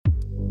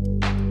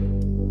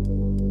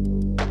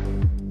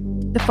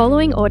The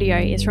following audio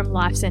is from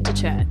Life Centre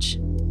Church.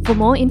 For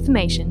more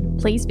information,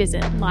 please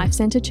visit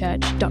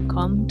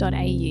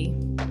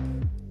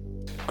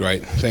lifecentrechurch.com.au.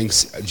 Great,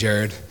 thanks,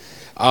 Jared.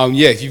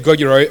 If you've got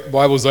your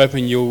Bibles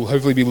open, you'll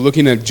hopefully be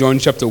looking at John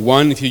chapter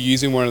 1. If you're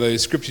using one of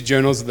those scripture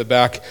journals at the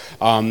back,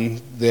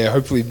 they're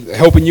hopefully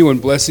helping you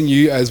and blessing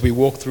you as we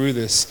walk through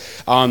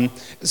this.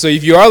 So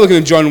if you are looking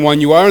at John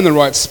 1, you are in the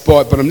right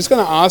spot, but I'm just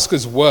going to ask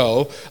as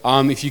well,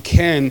 if you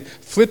can,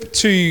 flip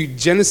to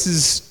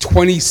Genesis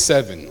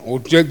 27 or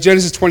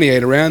Genesis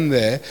 28, around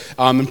there,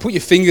 and put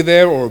your finger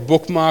there or a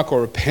bookmark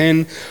or a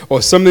pen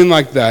or something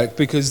like that,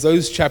 because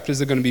those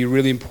chapters are going to be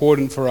really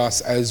important for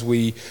us as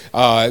we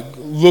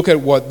look at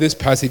what this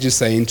passage is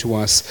saying to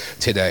us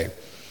today.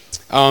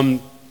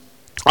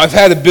 I've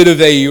had a bit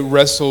of a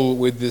wrestle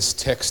with this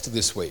text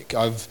this week.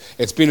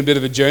 It's been a bit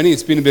of a journey.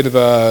 It's been a bit of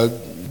a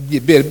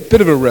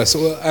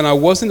wrestle, and I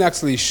wasn't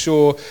actually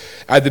sure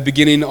at the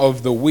beginning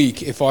of the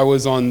week if I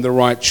was on the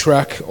right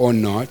track or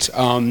not.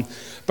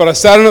 But I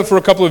sat on it for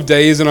a couple of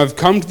days, and I've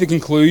come to the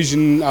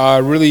conclusion,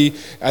 really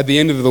at the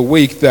end of the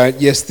week, that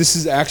yes, this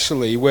is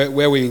actually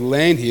where we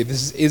land here.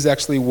 This is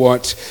actually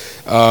what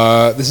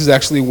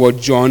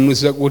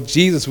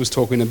Jesus was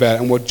talking about,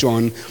 and what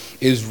John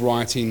is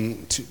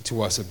writing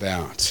to us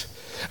about.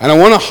 And I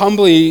want to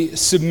humbly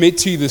submit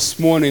to you this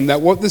morning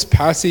that what this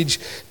passage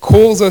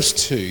calls us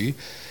to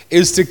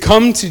is to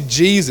come to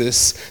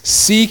Jesus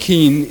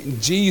seeking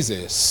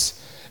Jesus.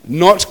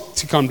 Not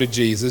to come to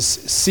Jesus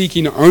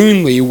seeking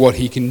only what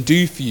he can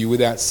do for you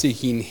without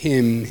seeking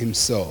him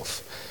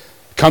himself.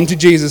 Come to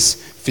Jesus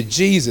for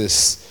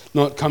Jesus,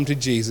 not come to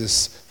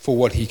Jesus for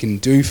what he can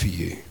do for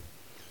you.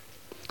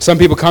 Some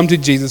people come to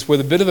Jesus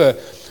with a bit of a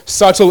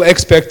subtle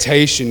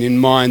expectation in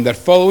mind that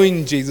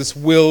following Jesus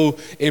will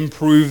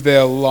improve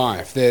their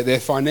life,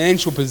 their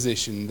financial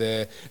position,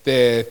 their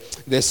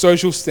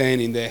social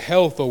standing, their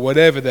health, or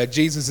whatever, that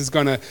Jesus is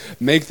going to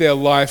make their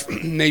life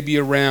maybe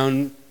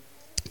around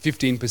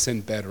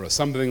 15% better or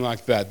something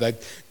like that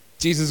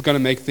Jesus is going to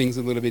make things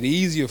a little bit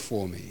easier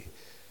for me.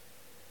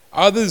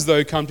 Others,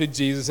 though, come to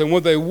Jesus, and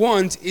what they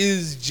want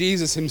is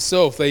Jesus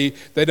himself. They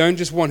don't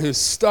just want his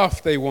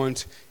stuff, they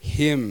want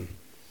him.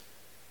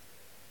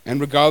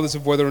 And regardless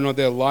of whether or not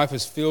their life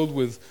is filled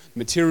with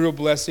material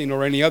blessing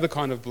or any other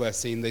kind of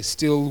blessing, they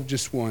still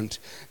just want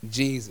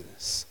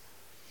Jesus.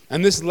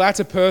 And this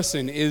latter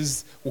person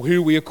is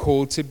who we are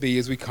called to be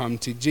as we come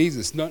to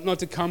Jesus. Not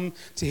to come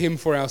to him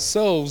for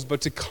ourselves,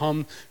 but to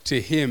come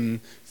to him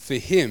for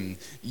him.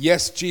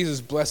 Yes, Jesus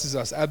blesses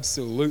us,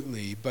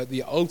 absolutely, but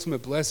the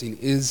ultimate blessing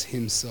is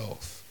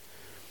himself.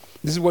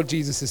 This is what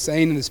Jesus is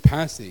saying in this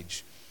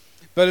passage.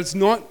 But it's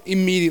not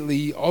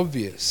immediately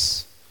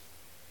obvious.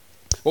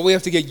 What we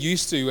have to get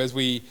used to as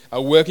we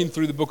are working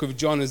through the book of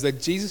John is that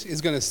Jesus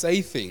is going to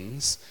say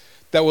things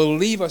that will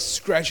leave us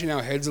scratching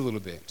our heads a little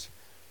bit.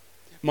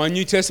 My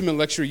New Testament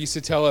lecturer used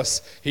to tell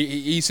us, he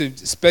used to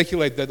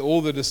speculate that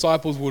all the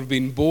disciples would have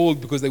been bored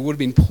because they would have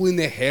been pulling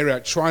their hair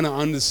out trying to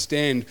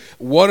understand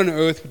what on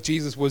earth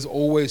Jesus was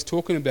always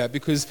talking about,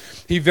 because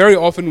he very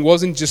often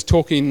wasn't just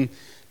talking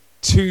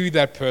to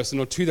that person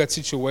or to that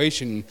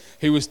situation.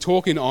 He was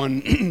talking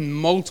on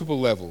multiple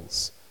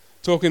levels.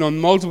 Not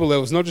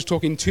just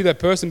talking to that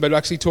person, but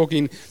actually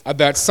talking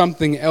about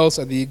something else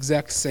at the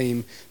exact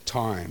same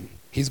time.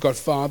 He's got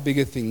far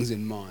bigger things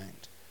in mind.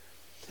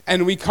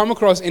 And we come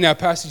across in our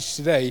passage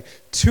today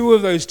two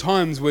of those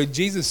times where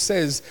Jesus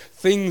says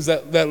things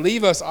that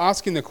leave us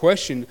asking the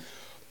question,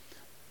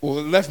 or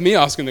left me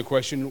asking the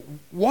question,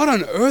 what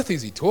on earth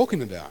is he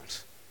talking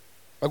about?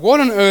 Like,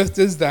 what on earth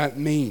does that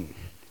mean?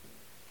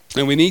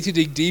 And we need to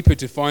dig deeper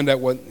to find out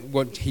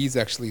what he's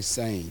actually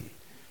saying.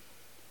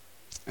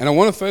 And I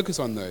want to focus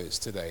on those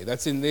today.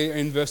 That's in there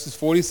in verses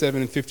 47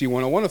 and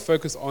 51. I want to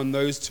focus on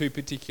those two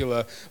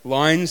particular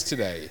lines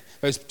today,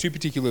 those two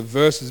particular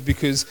verses,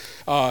 because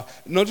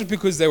not just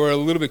because they were a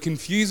little bit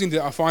confusing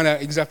to find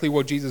out exactly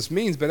what Jesus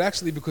means, but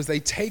actually because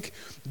they take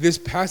this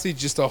passage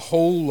just a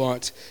whole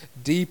lot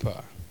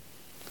deeper.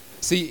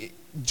 See,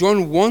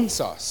 John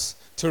wants us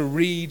to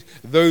read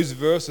those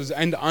verses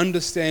and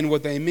understand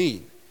what they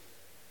mean.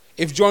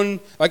 If John,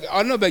 I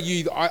don't know about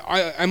you,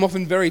 I'm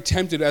often very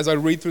tempted as I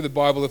read through the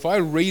Bible, if I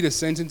read a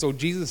sentence or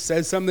Jesus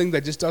says something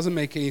that just doesn't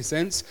make any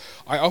sense,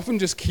 I often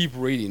just keep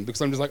reading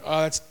because I'm just like,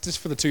 that's just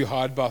for the too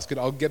hard basket.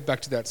 I'll get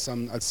back to that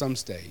at some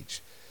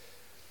stage.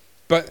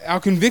 But our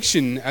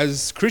conviction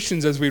as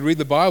Christians as we read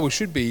the Bible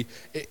should be,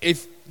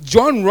 if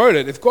John wrote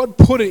it, if God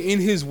put it in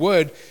his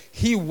word,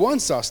 he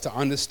wants us to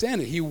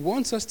understand it. He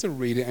wants us to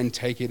read it and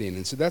take it in.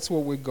 And so that's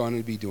what we're going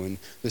to be doing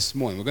this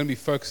morning. We're going to be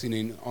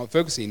focusing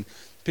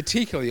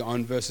particularly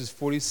on verses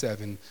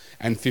 47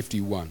 and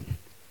 51.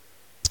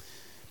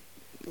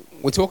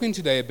 We're talking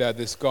today about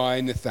this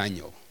guy,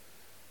 Nathaniel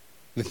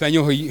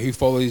who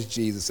follows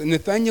Jesus. And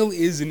Nathaniel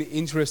is an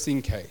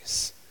interesting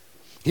case.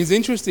 He's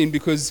interesting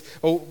because,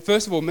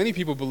 first of all, many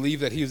people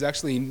believe that he was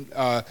actually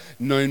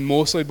known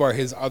more so by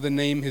his other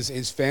name,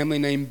 his family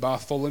name,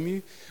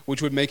 Bartholomew,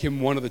 which would make him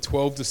one of the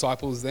 12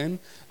 disciples then.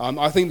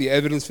 I think the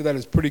evidence for that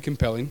is pretty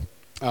compelling.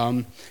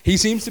 He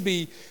seems to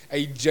be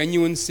a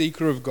genuine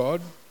seeker of God.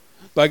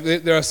 Like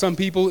there are some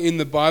people in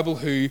the Bible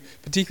who,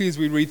 particularly as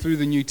we read through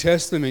the New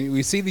Testament,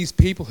 we see these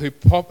people who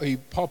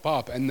pop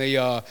up, and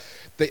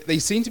they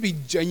seem to be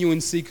genuine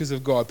seekers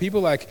of God.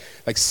 People like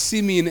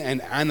Simeon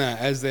and Anna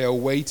as they are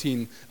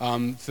waiting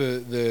for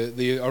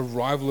the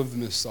arrival of the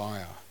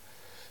Messiah.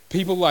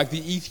 People like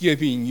the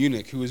Ethiopian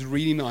eunuch who was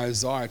reading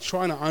Isaiah,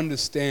 trying to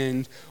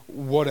understand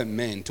what it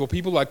meant. Or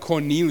people like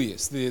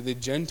Cornelius, the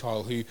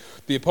Gentile, who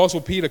the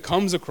Apostle Peter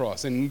comes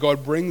across and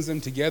God brings them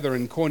together.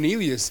 And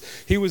Cornelius,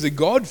 he was a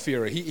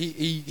God-fearer.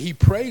 He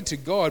prayed to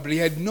God, but he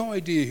had no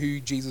idea who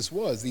Jesus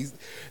was.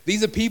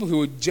 These are people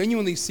who are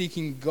genuinely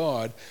seeking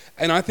God.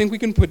 And I think we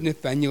can put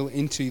Nathanael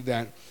into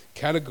that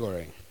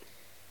category.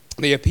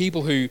 They are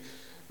people who,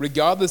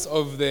 regardless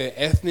of their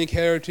ethnic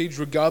heritage,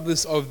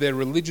 regardless of their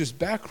religious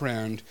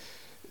background,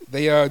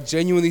 they are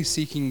genuinely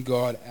seeking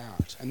God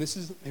out. And this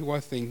is where I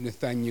think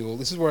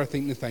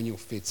Nathanael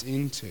fits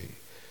into.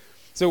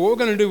 So what we're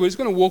going to do, we're just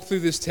going to walk through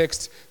this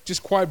text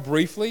just quite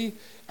briefly,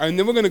 and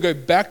then we're going to go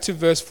back to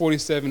verse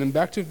 47 and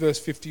back to verse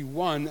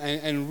 51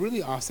 and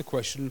really ask the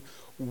question,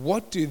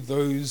 what do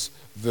those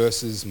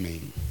verses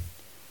mean?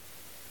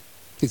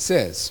 It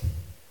says,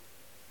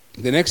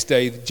 the next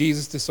day,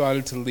 Jesus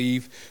decided to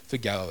leave for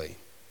Galilee.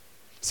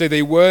 So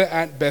they were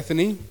at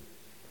Bethany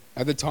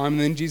at the time,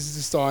 and then Jesus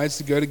decides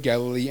to go to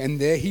Galilee, and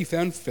there he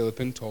found Philip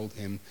and told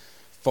him,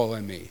 "Follow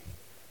me."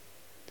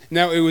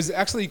 Now, it was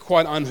actually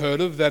quite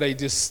unheard of that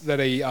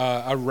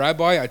a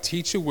rabbi, a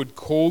teacher, would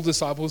call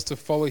disciples to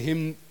follow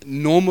him.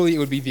 Normally, it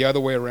would be the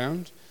other way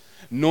around.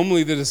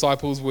 Normally, the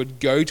disciples would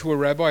go to a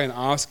rabbi and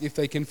ask if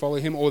they can follow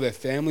him, or their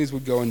families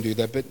would go and do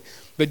that.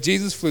 But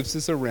Jesus flips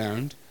this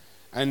around,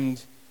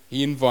 and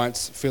he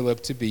invites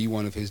Philip to be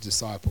one of his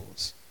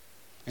disciples.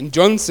 And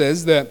John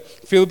says that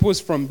Philip was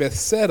from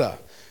Bethsaida,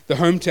 the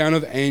hometown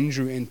of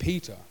Andrew and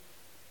Peter.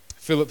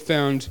 Philip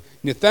found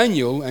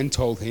Nathanael and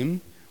told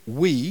him,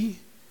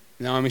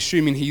 now I'm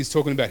assuming he's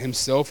talking about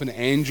himself and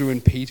Andrew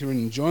and Peter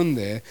and John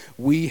there,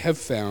 "We have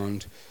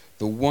found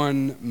the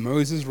one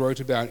Moses wrote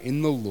about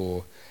in the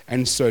law,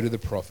 and so do the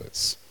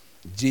prophets,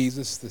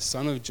 Jesus, the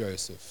son of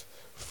Joseph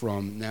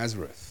from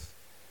Nazareth."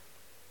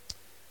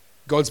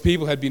 God's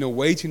people had been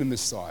awaiting a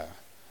Messiah,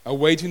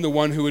 awaiting the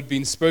one who had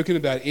been spoken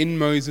about in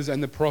Moses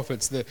and the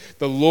prophets, the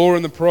law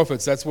and the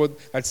prophets.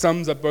 That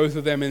sums up both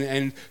of them.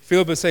 And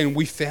Philip is saying,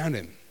 "We found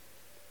him."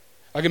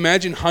 Like,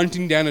 imagine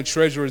hunting down a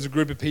treasure as a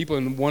group of people,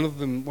 and one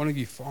of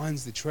you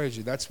finds the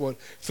treasure. That's what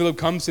Philip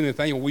comes to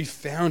Nathanael. "We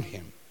found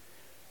him."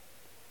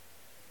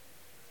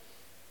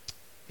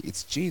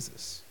 It's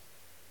Jesus,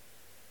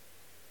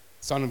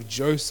 son of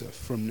Joseph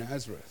from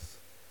Nazareth.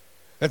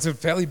 That's a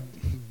fairly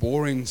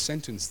boring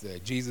sentence there.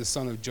 Jesus,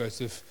 son of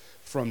Joseph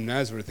from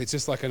Nazareth. It's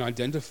just like an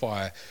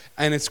identifier.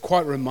 And it's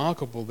quite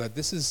remarkable that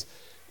this is,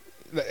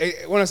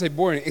 when I say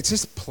boring, it's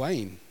just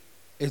plain.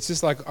 It's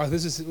just like, oh,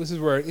 this is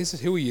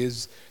who he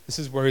is, this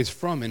is where he's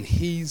from, and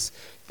he's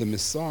the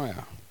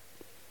Messiah.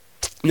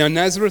 Now,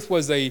 Nazareth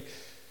was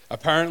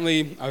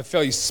apparently a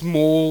fairly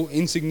small,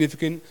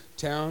 insignificant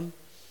town.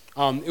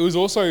 It was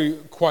also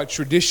quite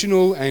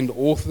traditional and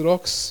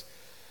orthodox.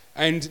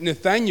 And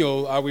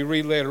Nathanael, we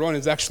read later on,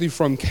 is actually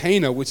from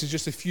Cana, which is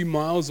just a few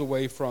miles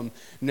away from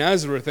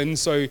Nazareth. And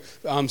so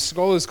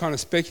scholars kind of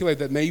speculate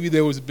that maybe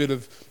there was a bit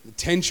of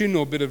tension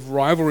or a bit of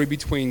rivalry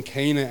between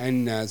Cana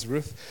and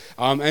Nazareth.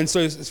 And so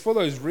it's for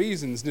those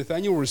reasons,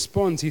 Nathanael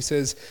responds, he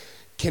says,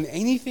 "Can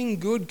anything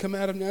good come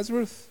out of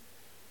Nazareth?"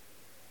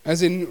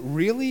 As in,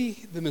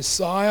 really? The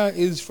Messiah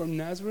is from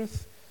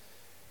Nazareth?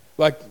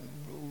 Like,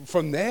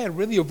 from there,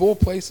 really, of all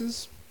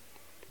places?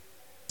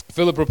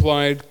 Philip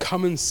replied,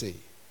 "Come and see."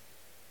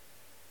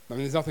 I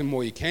mean, there's nothing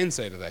more you can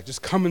say to that.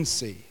 Just come and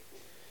see.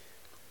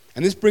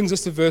 And this brings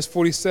us to verse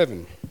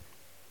 47.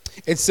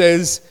 It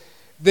says,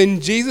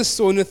 "Then Jesus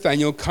saw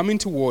Nathanael coming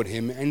toward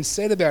him and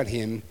said about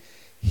him,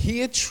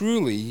 'Here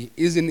truly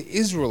is an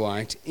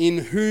Israelite in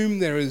whom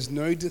there is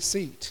no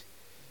deceit.'"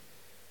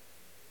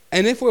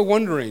 And if we're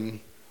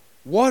wondering,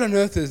 what on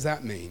earth does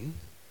that mean?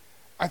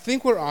 I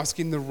think we're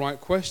asking the right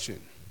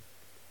question.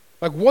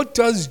 Like, what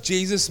does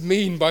Jesus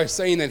mean by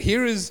saying that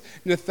here is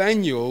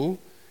Nathanael,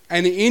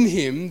 and in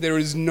him there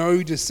is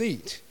no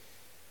deceit?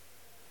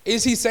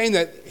 Is he saying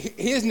that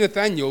here's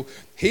Nathanael,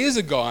 here's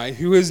a guy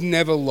who has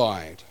never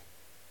lied?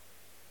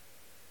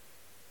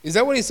 Is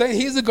that what he's saying?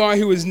 Here's a guy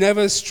who has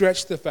never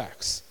stretched the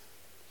facts.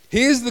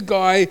 Here's the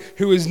guy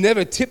who has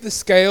never tipped the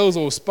scales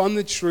or spun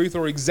the truth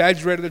or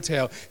exaggerated the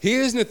tale.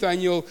 Here's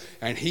Nathanael,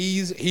 and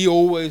he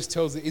always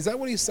tells it. Is that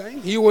what he's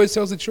saying? He always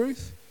tells the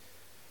truth?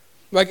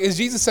 Like, is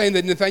Jesus saying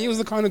that Nathanael is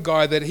the kind of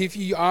guy that if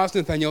you ask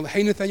Nathanael,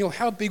 "Hey Nathanael,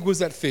 how big was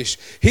that fish?"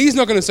 He's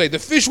not going to say, "The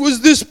fish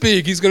was this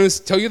big." He's going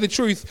to tell you the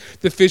truth.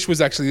 The fish was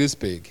actually this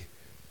big.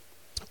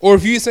 Or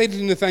if you say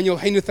to Nathanael,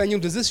 "Hey Nathanael,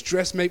 does this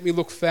dress make me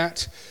look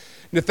fat?"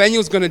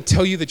 Nathanael's going to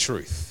tell you the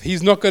truth.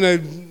 He's not going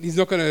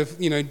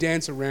to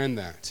dance around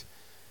that.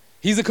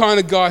 He's the kind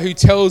of guy who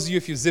tells you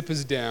if your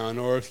zipper's down,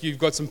 or if you've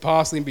got some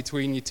parsley in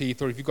between your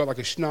teeth, or if you've got like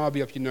a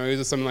schnabby up your nose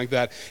or something like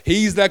that.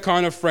 He's that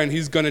kind of friend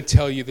who's going to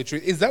tell you the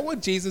truth. Is that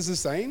what Jesus is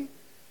saying?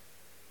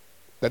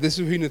 That this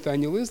is who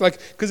Nathanael is?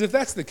 Because if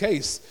that's the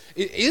case,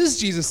 is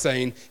Jesus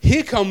saying,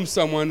 here comes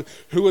someone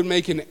who would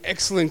make an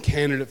excellent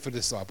candidate for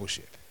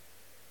discipleship?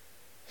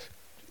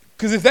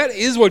 Because if that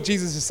is what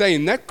Jesus is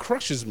saying, that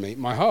crushes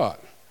my heart.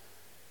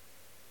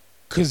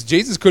 Because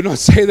Jesus could not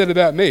say that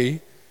about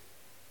me.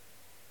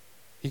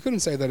 He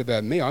couldn't say that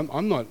about me.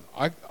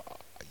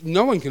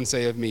 No one can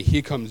say of me,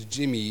 here comes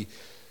Jimmy,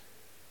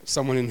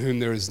 someone in whom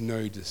there is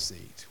no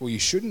deceit. Well, you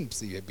shouldn't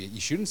say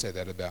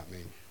that about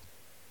me.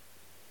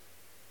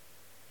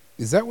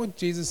 Is that what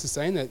Jesus is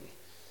saying? That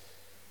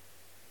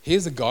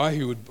here's a guy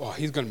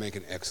he's going to make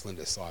an excellent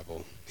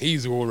disciple.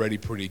 He's already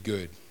pretty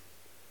good.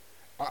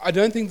 I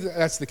don't think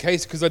that's the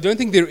case, because I don't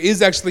think there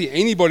is actually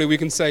anybody we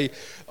can say,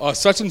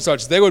 such and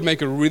such, they would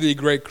make a really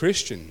great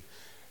Christian.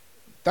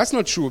 That's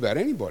not true about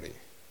anybody.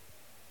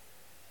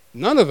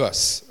 None of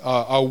us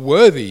are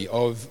worthy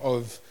of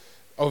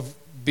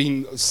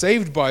being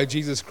saved by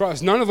Jesus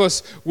Christ. None of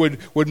us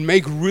would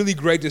make really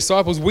great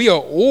disciples. We've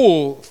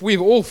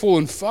all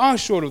fallen far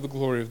short of the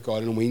glory of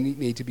God, and we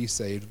need to be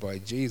saved by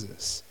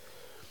Jesus.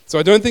 So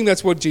I don't think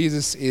that's what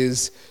Jesus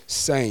is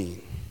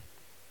saying.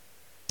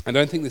 I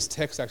don't think this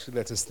text actually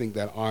lets us think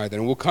that either.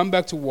 And we'll come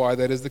back to why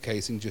that is the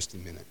case in just a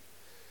minute.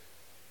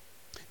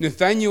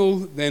 Nathanael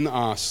then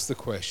asks the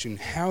question,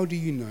 how do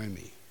you know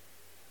me?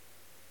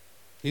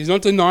 He's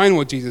not denying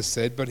what Jesus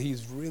said, but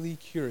he's really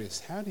curious.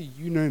 How do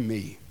you know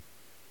me?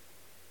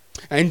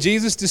 And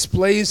Jesus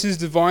displays his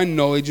divine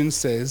knowledge and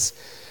says,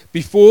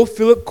 before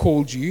Philip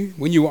called you,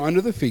 when you were under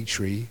the fig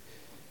tree,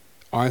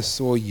 I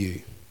saw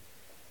you.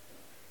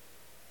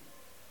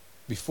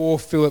 Before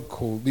Philip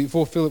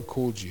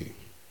called you.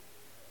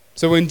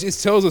 So when it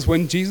tells us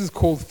when Jesus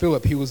called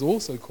Philip, he was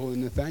also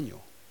calling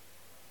Nathanael.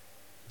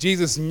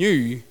 Jesus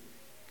knew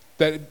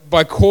that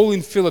by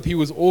calling Philip, he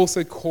was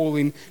also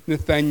calling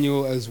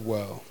Nathanael as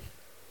well.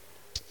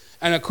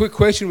 And a quick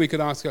question we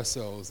could ask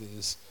ourselves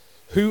is,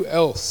 who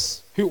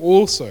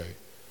also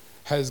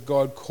has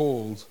God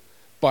called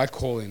by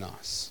calling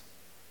us?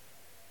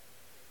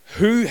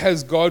 Who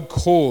has God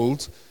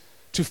called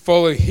to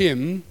follow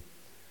him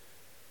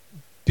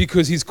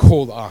because he's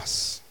called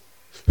us?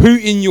 Who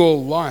in your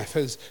life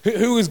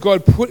who has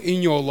God put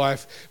in your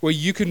life where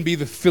you can be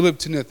the Philip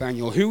to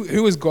Nathanael?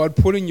 Who has God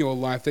put in your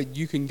life that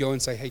you can go and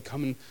say, hey,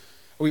 come and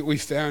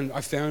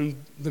I found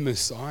the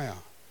Messiah.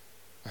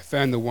 I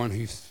found the one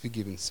who's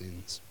forgiven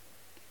sins.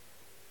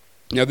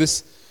 Now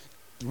this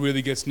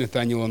really gets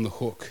Nathanael on the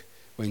hook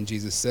when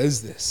Jesus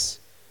says this.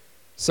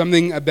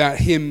 Something about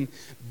him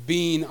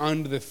being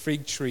under the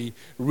fig tree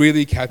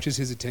really captures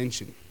his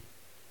attention.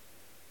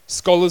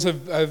 Scholars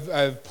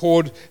have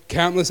poured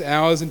countless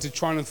hours into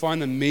trying to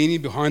find the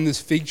meaning behind this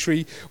fig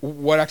tree,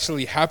 what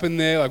actually happened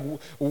there,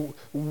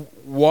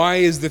 why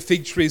is the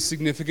fig tree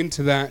significant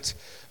to that?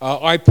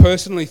 I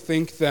personally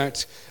think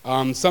that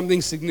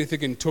something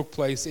significant took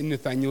place in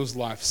Nathanael's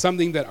life,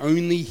 something that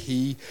only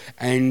he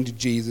and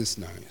Jesus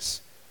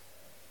knows.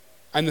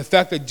 And the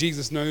fact that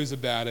Jesus knows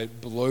about it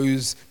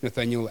blows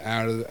Nathanael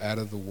out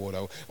of the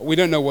water. We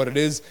don't know what it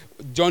is.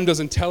 John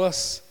doesn't tell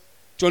us.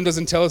 John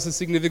doesn't tell us the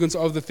significance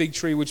of the fig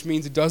tree, which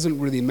means it doesn't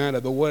really matter.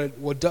 But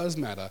what does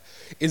matter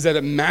is that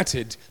it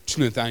mattered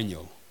to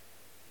Nathanael.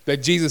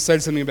 That Jesus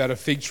said something about a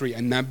fig tree,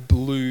 and that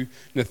blew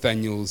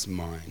Nathanael's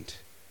mind.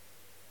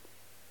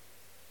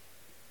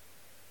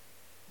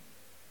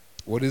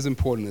 What is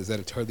important is that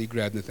it totally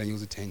grabbed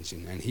Nathanael's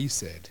attention, and he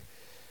said,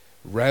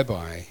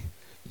 Rabbi,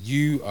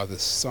 you are the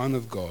Son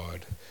of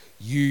God.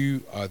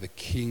 You are the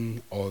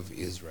King of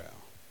Israel.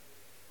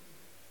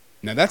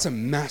 Now that's a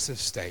massive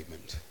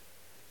statement.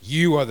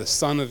 You are the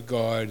Son of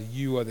God.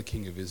 You are the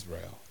King of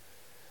Israel.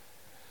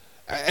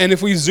 And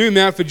if we zoom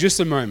out for just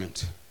a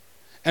moment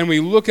and we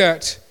look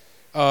at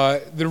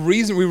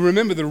we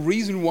remember the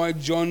reason why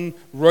John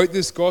wrote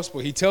this gospel.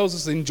 He tells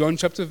us in John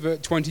chapter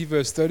 20,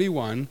 verse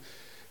 31,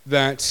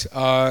 that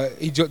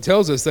he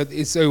tells us that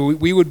it's so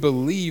we would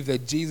believe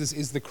that Jesus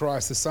is the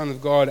Christ, the Son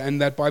of God,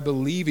 and that by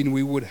believing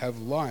we would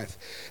have life.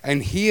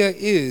 And here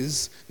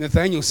is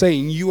Nathanael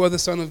saying, you are the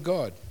Son of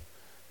God.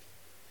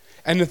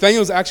 And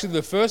Nathanael is actually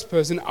the first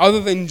person, other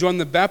than John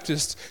the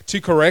Baptist,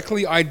 to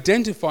correctly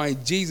identify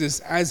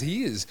Jesus as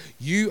he is.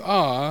 You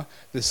are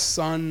the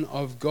Son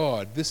of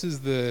God. This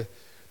is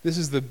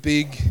the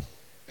big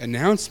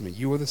announcement.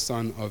 You are the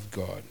Son of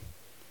God.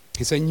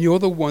 He's saying, you're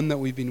the one that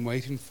we've been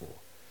waiting for.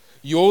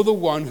 You're the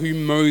one who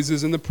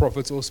Moses and the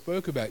prophets all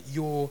spoke about.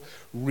 You're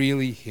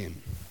really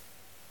him.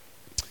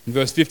 In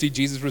verse 50,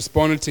 Jesus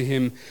responded to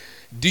him,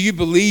 do you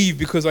believe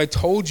because I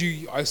told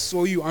you I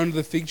saw you under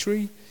the fig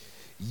tree?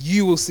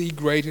 You will see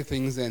greater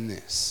things than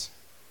this.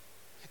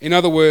 In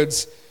other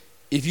words,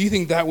 if you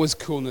think that was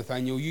cool,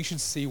 Nathanael, you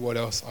should see what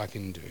else I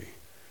can do.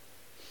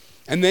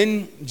 And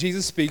then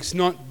Jesus speaks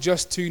not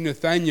just to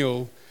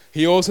Nathanael,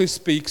 he also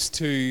speaks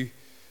to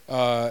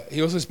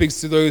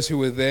those who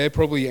were there,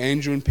 probably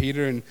Andrew and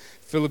Peter and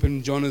Philip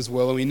and John as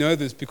well. And we know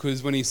this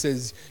because when he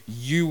says,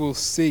 you will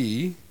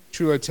see,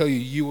 truly I tell you,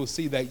 you will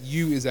see, that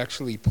you is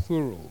actually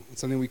plural. It's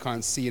something we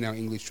can't see in our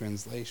English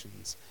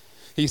translations.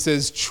 He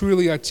says,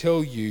 truly I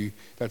tell you,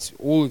 that's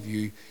all of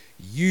you,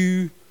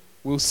 you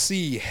will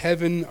see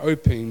heaven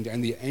opened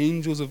and the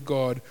angels of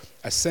God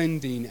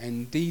ascending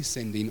and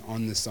descending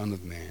on the Son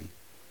of Man.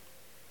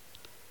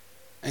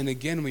 And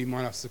again,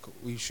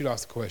 we should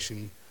ask the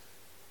question,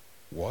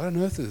 what on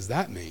earth does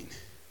that mean?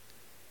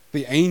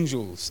 The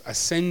angels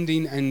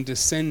ascending and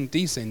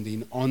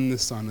descending on the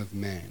Son of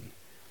Man.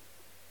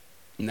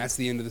 And that's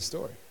the end of the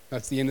story.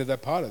 That's the end of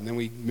that part. And then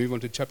we move on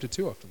to chapter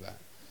 2 after that.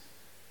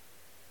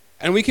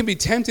 And we can be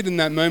tempted in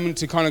that moment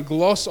to kind of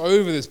gloss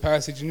over this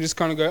passage and just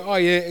kind of go, oh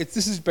yeah,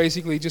 this is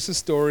basically just a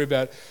story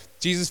about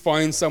Jesus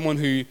finding someone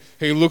who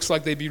looks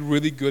like they'd be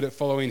really good at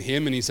following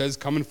him, and he says,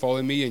 come and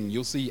follow me and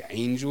you'll see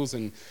angels,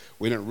 and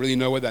we don't really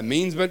know what that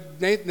means, but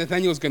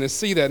Nathaniel's going to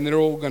see that, and they're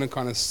all going to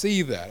kind of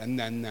see that, and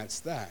then that's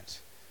that.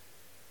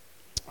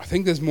 I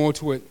think there's more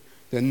to it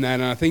than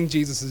that, and I think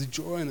Jesus is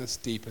drawing us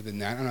deeper than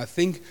that, and I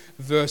think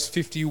verse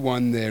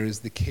 51 there is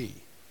the key.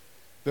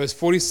 Verse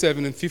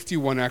 47 and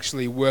 51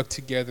 actually work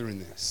together in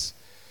this.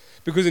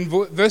 Because in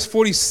verse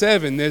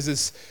 47, there's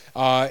this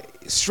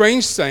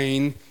strange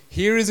saying,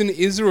 here is an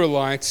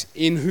Israelite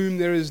in whom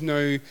there is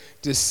no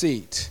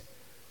deceit.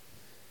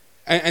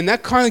 And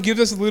that kind of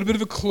gives us a little bit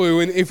of a clue.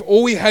 And if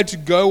all we had to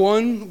go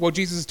on, what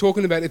Jesus is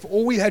talking about, if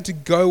all we had to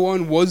go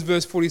on was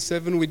verse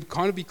 47, we'd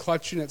kind of be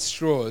clutching at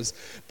straws.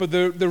 But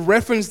the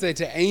reference there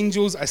to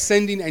angels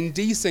ascending and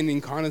descending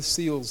kind of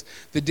seals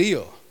the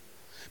deal.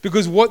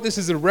 Because what this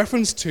is a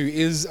reference to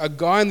is a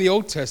guy in the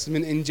Old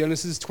Testament in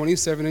Genesis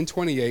 27 and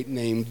 28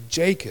 named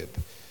Jacob.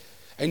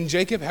 And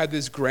Jacob had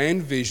this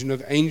grand vision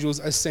of angels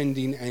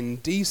ascending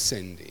and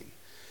descending.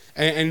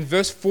 And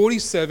verse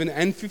 47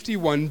 and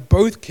 51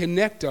 both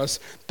connect us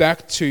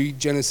back to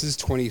Genesis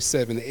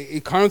 27.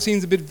 It kind of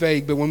seems a bit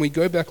vague, but when we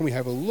go back and we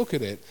have a look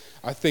at it,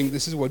 I think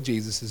this is what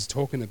Jesus is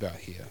talking about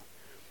here.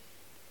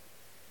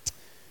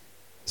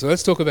 So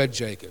let's talk about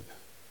Jacob.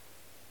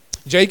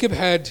 Jacob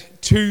had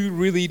two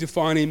really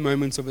defining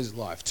moments of his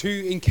life,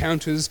 two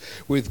encounters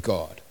with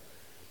God.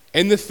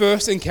 In the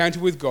first encounter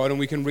with God, and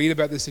we can read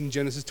about this in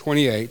Genesis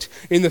 28,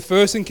 in the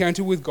first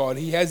encounter with God,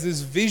 he has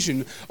this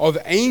vision of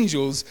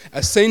angels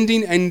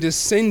ascending and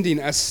descending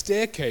a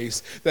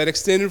staircase that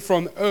extended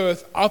from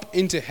earth up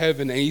into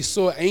heaven. And he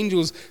saw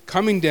angels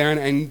coming down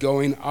and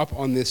going up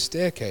on this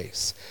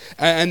staircase.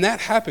 And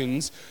that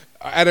happens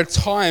at a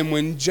time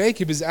when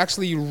Jacob is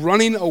actually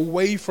running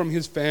away from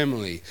his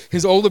family.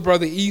 His older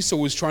brother Esau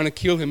was trying to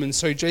kill him, and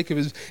so Jacob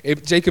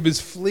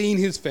is fleeing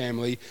his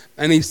family,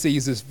 and he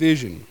sees this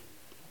vision.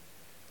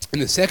 In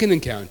the second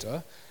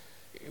encounter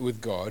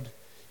with God,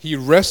 he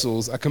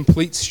wrestles a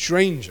complete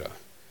stranger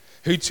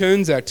who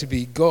turns out to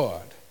be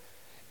God.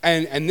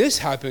 And this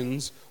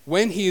happens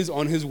when he is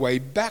on his way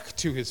back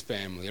to his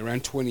family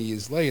around 20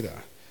 years later.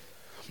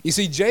 You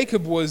see,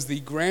 Jacob was the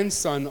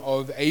grandson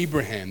of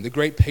Abraham, the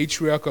great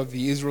patriarch of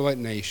the Israelite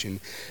nation.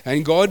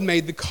 And God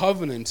made the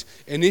covenant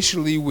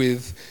initially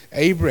with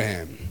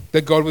Abraham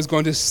that God was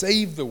going to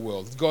save the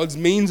world. God's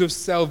means of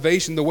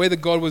salvation, the way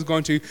that God was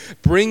going to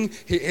bring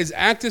his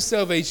act of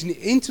salvation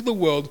into the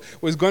world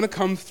was going to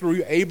come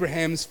through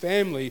Abraham's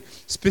family,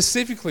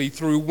 specifically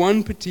through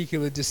one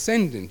particular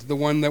descendant, the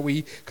one that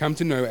we come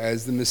to know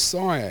as the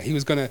Messiah. He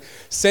was going to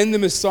send the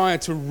Messiah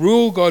to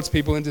rule God's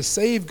people and to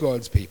save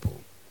God's people.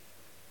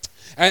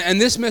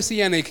 And this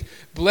messianic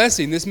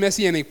blessing, this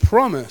messianic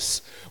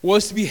promise,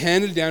 was to be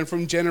handed down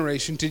from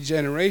generation to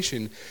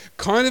generation,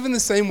 kind of in the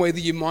same way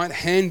that you might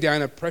hand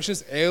down a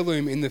precious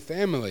heirloom in the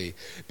family.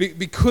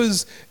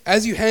 Because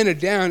as you hand it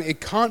down,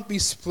 it can't be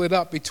split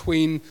up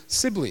between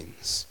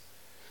siblings.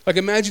 Like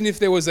imagine if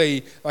there was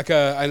a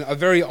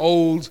very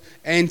old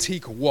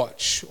antique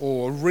watch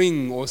or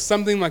ring or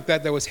something like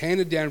that was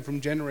handed down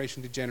from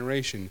generation to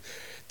generation.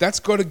 That's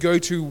got to go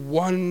to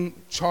one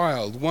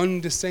child,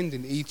 one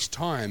descendant each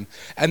time.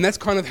 And that's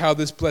kind of how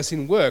this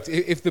blessing worked.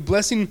 If the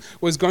blessing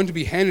was going to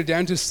be handed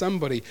down to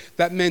somebody,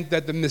 that meant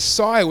that the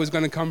Messiah was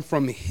going to come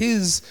from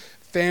his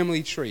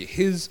family tree,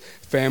 his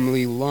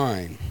family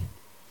line.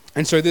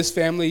 And so this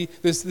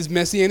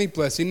messianic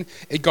blessing,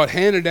 it got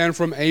handed down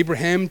from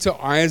Abraham to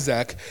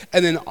Isaac.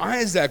 And then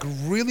Isaac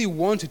really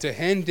wanted to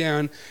hand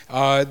down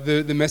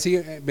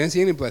the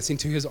messianic blessing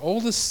to his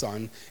oldest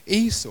son,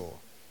 Esau.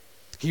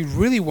 He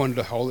really wanted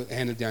to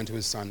hand it down to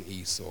his son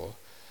Esau,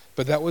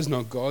 but that was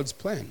not God's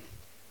plan.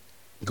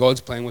 God's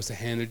plan was to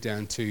hand it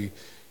down to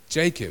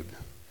Jacob.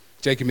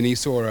 Jacob and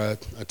Esau are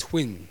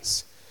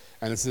twins,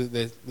 and it's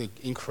the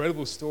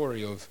incredible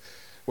story of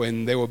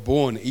when they were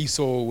born.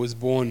 Esau was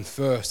born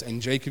first,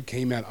 and Jacob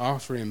came out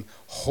after him,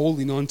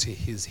 holding on to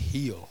his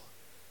heel.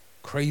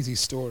 Crazy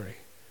story.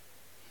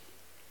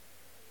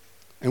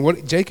 And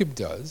what Jacob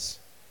does,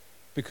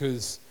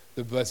 because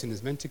the blessing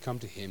is meant to come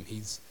to him,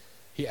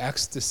 he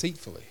acts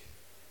deceitfully.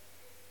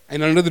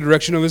 And under the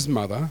direction of his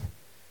mother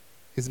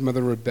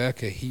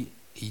Rebekah, he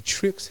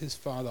tricks his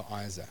father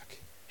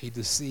Isaac. He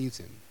deceives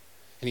him.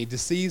 And he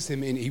deceives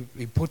him, and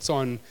he puts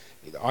on,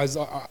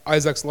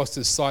 Isaac's lost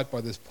his sight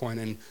by this point,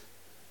 and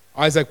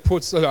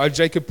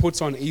Jacob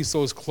puts on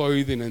Esau's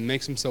clothing and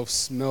makes himself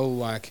smell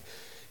like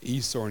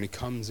Esau, and he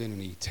comes in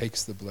and he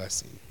takes the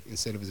blessing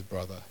instead of his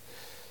brother.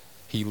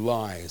 He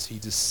lies, he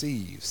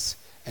deceives,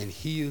 and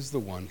he is the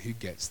one who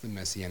gets the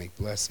messianic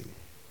blessing.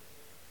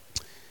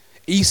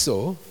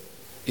 Esau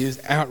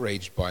is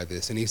outraged by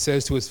this, and he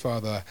says to his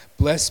father,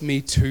 "Bless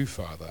me too,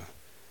 father."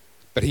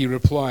 But he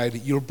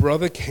replied, "Your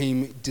brother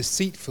came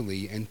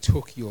deceitfully and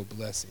took your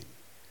blessing."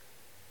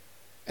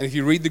 And if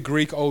you read the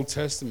Greek Old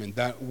Testament,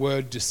 that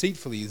word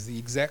deceitfully is the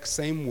exact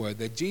same word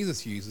that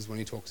Jesus uses when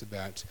he talks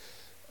about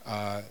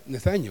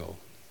Nathanael,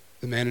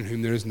 the man in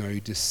whom there is no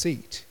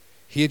deceit.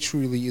 Here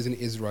truly is an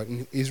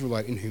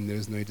Israelite in whom there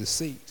is no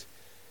deceit.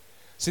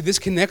 So this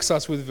connects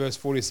us with verse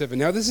 47.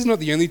 Now, this is not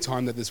the only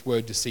time that this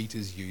word deceit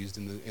is used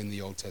in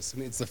the Old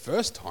Testament. It's the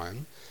first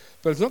time,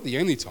 but it's not the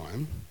only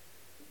time.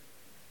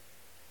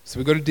 So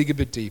we've got to dig a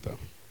bit deeper.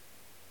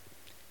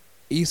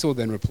 Esau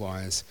then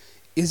replies,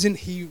 "Isn't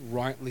he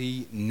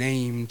rightly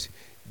named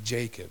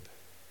Jacob?"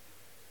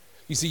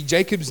 You see,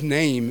 Jacob's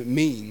name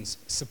means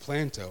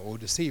supplanter or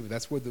deceiver.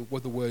 That's what the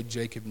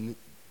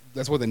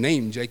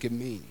name Jacob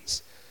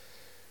means.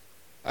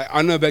 I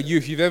don't know about you,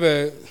 if you've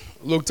ever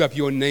looked up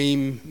your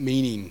name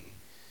meaning,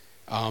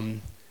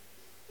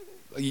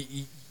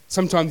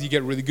 sometimes you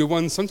get really good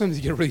ones, sometimes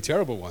you get really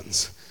terrible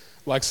ones,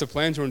 like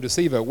supplanter and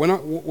deceiver.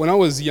 When I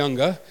was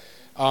younger,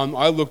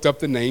 I looked up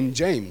the name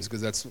James,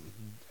 because that's...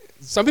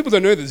 Some people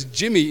don't know this.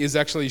 Jimmy is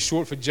actually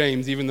short for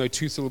James, even though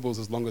 2 syllables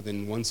is longer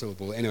than 1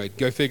 syllable. Anyway,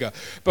 go figure.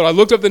 But I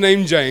looked up the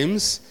name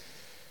James,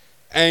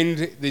 and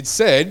it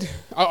said,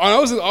 I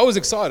was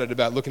excited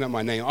about looking up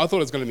my name. I thought it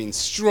was going to mean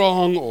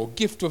strong or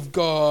gift of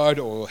God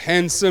or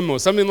handsome or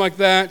something like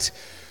that.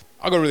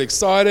 I got really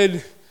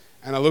excited,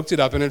 and I looked it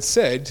up, and it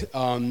said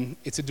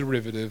it's a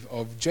derivative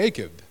of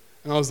Jacob.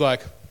 And I was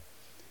like,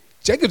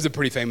 Jacob's a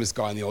pretty famous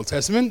guy in the Old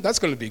Testament. That's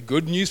going to be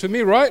good news for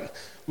me, right?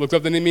 Looked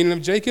up the meaning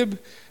of Jacob,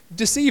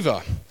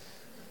 deceiver.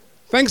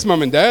 Thanks,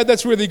 Mum and Dad.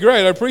 That's really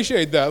great. I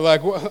appreciate that.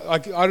 I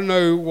don't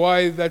know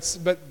why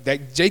but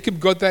Jacob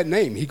got that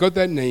name. He got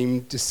that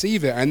name,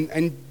 deceiver.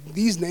 And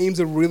these names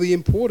are really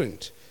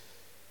important.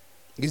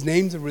 These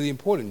names are really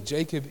important.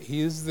 Jacob,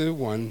 he is the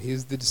one, he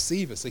is the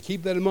deceiver. So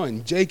keep that in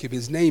mind. Jacob,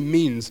 his name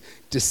means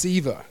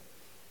deceiver.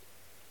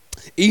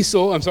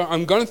 Esau,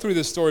 I'm going through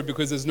this story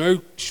because there's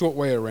no short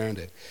way around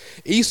it.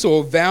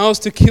 Esau vows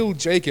to kill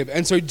Jacob,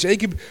 and so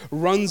Jacob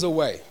runs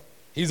away.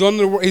 He's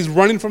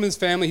running from his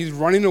family, he's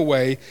running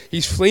away,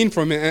 he's fleeing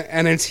from it,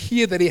 and it's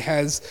here that he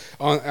has,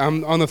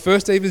 on the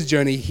first day of his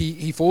journey,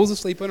 he falls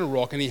asleep on a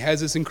rock, and he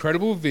has this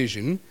incredible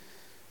vision,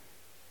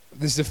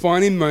 this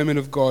defining moment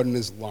of God in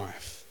his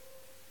life.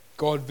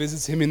 God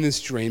visits him in this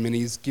dream, and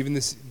he's given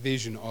this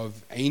vision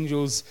of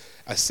angels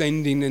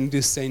ascending and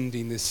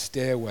descending this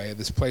stairway,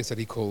 this place that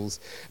he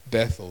calls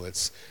Bethel.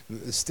 It's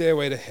the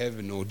stairway to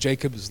heaven, or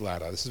Jacob's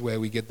ladder. This is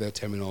where we get the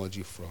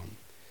terminology from.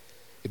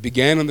 It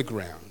began on the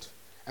ground,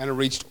 and it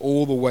reached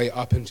all the way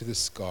up into the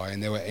sky,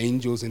 and there were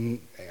angels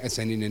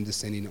ascending and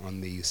descending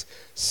on these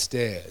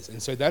stairs.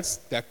 And so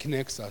that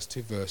connects us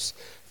to verse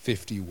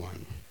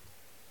 51.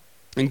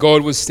 And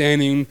God was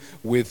standing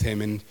with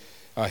him, and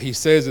he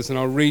says this, and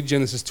I'll read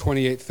Genesis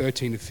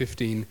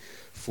 28:13-15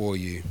 for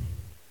you.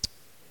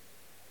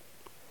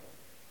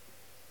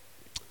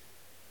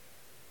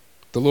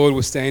 The Lord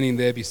was standing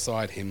there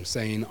beside him,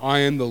 saying, "I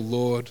am the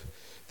Lord,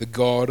 the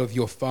God of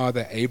your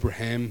father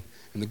Abraham,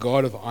 and the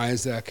God of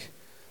Isaac.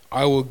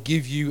 I will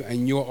give you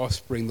and your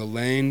offspring the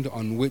land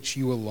on which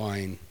you are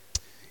lying.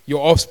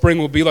 Your offspring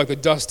will be like the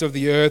dust of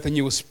the earth, and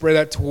you will spread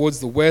out towards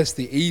the west,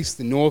 the east,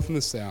 the north, and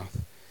the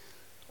south.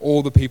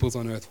 All the peoples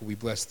on earth will be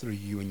blessed through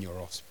you and your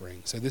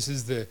offspring." So this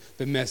is the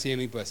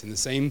messianic blessing. The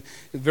same,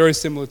 very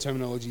similar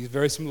terminology,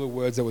 very similar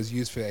words that was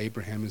used for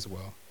Abraham as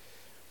well.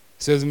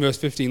 It says in verse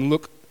 15,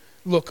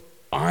 Look,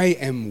 I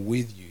am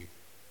with you,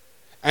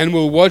 and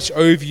will watch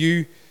over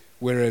you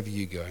wherever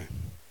you go.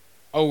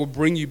 I will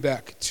bring you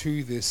back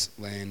to this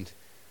land,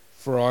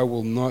 for I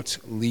will not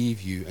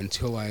leave you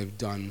until I have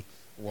done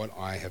what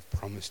I have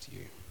promised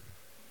you.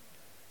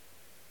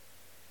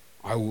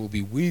 I will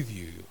be with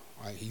you.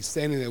 He's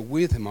standing there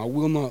with him. I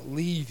will not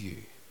leave you.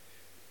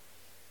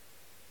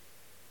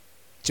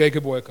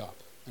 Jacob woke up,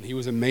 and he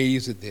was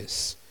amazed at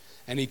this.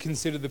 And he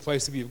considered the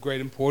place to be of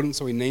great importance,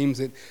 so he names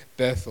it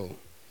Bethel.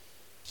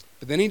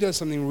 But then he does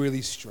something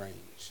really strange.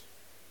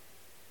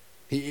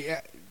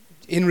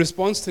 In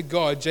response to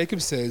God,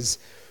 Jacob says,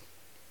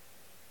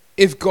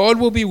 if God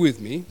will be with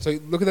me, so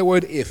look at that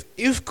word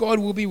if God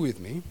will be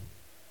with me,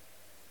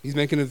 he's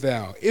making a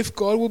vow. If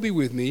God will be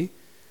with me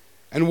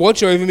and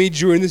watch over me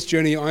during this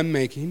journey I'm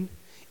making,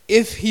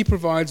 if he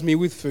provides me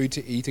with food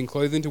to eat and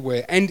clothing to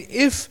wear, and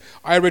if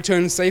I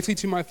return safely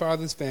to my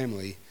father's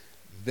family,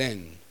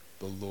 then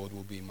the Lord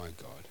will be my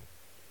God.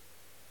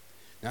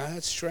 Now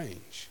that's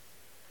strange,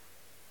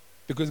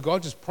 because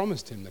God just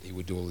promised him that he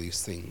would do all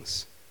these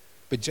things.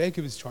 But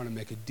Jacob is trying to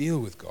make a deal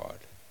with God.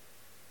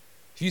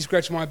 If you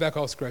scratch my back,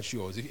 I'll scratch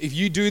yours. If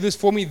you do this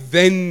for me,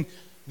 then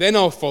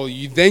I'll follow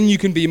you. Then you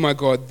can be my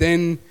God.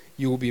 Then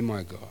you will be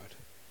my God.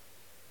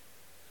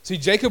 See,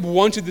 Jacob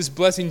wanted this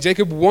blessing.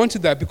 Jacob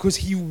wanted that because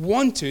he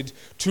wanted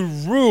to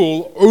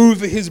rule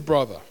over his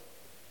brother.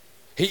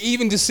 He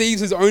even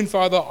deceives his own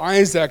father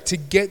Isaac to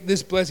get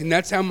this blessing.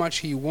 That's how much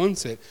he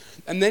wants it.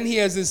 And then he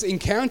has this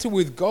encounter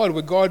with God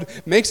where God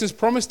makes this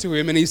promise to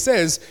him and he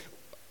says,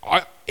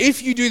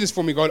 if you do this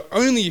for me, God,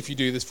 only if you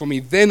do this for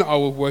me, then I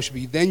will worship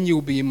you, then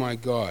you'll be my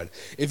God.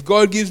 If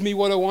God gives me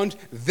what I want,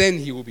 then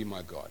he will be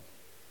my God.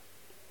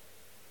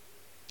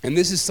 And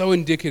this is so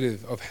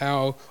indicative of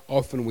how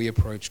often we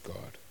approach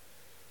God.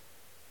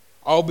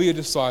 I'll be a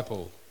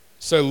disciple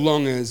so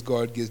long as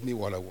God gives me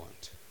what I want.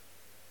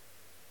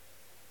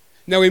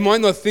 Now, we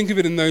might not think of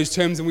it in those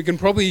terms, and we can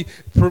probably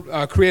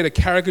create a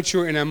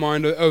caricature in our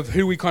mind of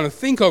who we kind of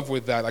think of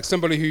with that, like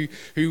somebody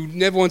who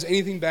never wants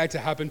anything bad to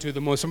happen to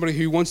them, or somebody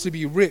who wants to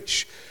be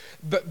rich.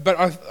 But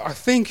I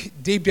think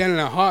deep down in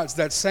our hearts,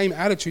 that same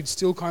attitude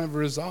still kind of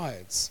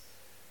resides.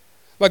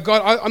 Like,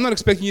 God, I'm not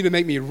expecting you to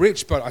make me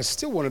rich, but I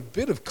still want a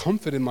bit of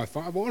comfort in my life.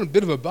 I want a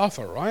bit of a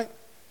buffer, right?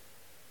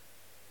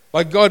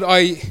 Like, God,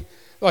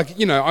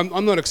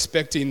 I'm not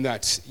expecting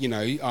that, you're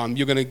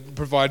going to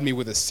provide me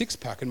with a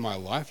six-pack in my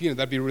life.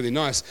 That'd be really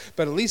nice.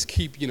 But at least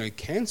keep,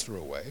 cancer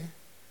away.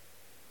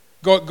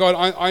 God,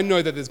 I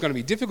know that there's going to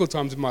be difficult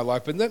times in my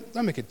life, but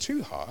don't make it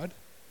too hard.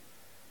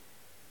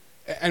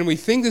 And we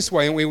think this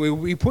way, and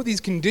we put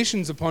these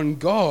conditions upon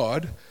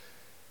God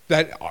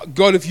that,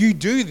 God, if you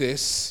do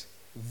this,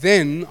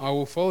 then I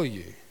will follow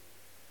you.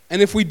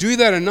 And if we do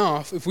that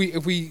enough, if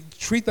we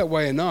treat that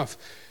way enough,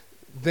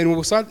 then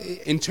we'll start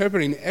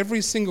interpreting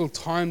every single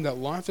time that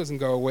life doesn't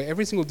go away,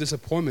 every single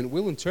disappointment,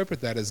 we'll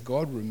interpret that as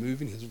God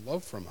removing his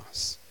love from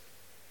us,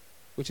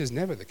 which is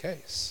never the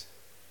case.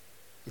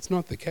 It's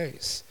not the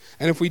case.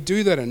 And if we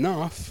do that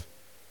enough,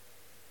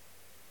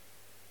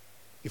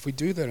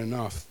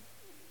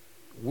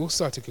 we'll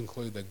start to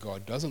conclude that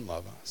God doesn't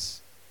love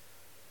us.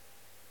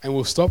 And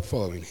we'll stop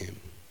following him.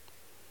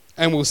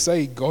 And we'll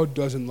say, God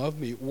doesn't love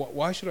me.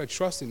 Why should I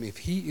trust him if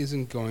he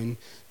isn't going,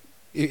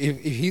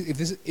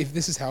 if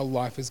this is how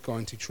life is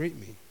going to treat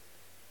me?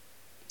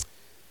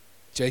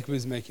 Jacob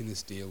is making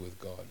this deal with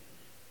God.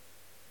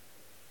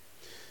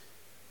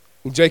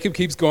 Well, Jacob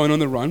keeps going on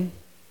the run.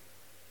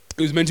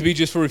 It was meant to be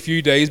just for a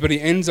few days, but it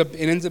ends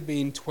up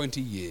being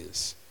 20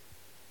 years.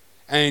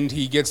 And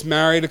he gets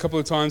married a couple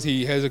of times.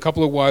 He has a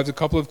couple of wives, a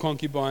couple of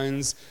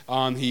concubines.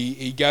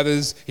 He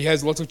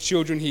has lots of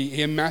children.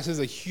 He amasses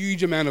a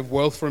huge amount of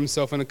wealth for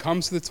himself. And it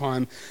comes to the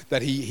time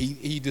that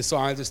he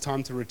decides it's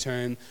time to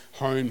return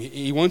home.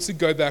 He wants to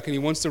go back and he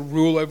wants to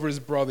rule over his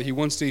brother. He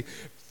wants to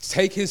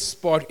take his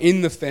spot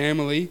in the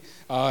family,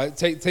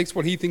 takes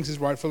what he thinks is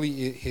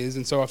rightfully his.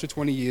 And so after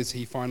 20 years,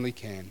 he finally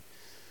can.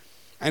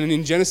 And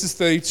in Genesis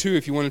 32,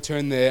 if you want to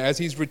turn there, as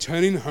he's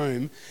returning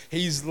home,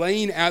 he's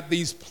laying out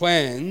these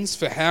plans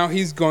for how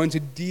he's going to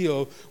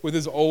deal with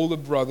his older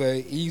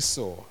brother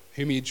Esau,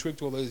 whom he had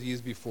tricked all those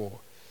years before.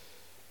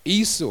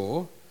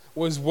 Esau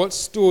was what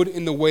stood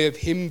in the way of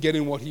him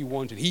getting what he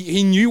wanted.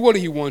 He knew what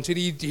he wanted.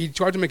 He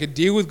tried to make a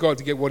deal with God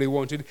to get what he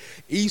wanted.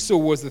 Esau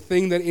was the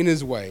thing that in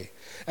his way.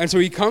 And so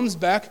he comes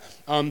back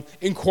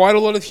in quite a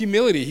lot of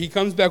humility. He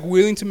comes back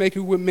willing to make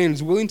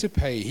amends, willing to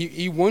pay.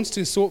 He wants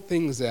to sort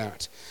things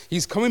out.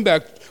 He's coming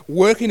back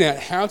working out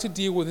how to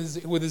deal with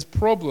his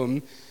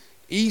problem,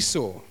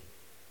 Esau.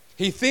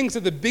 He thinks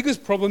that the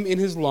biggest problem in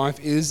his life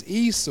is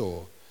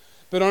Esau.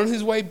 But on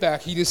his way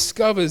back, he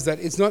discovers that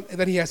it's not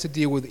that he has to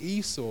deal with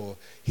Esau.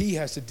 He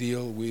has to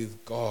deal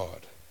with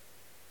God.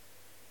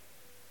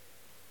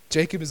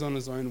 Jacob is on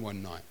his own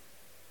one night.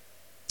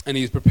 And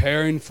he's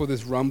preparing for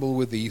this rumble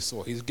with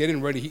Esau. He's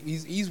getting ready.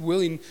 He's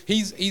willing.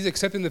 He's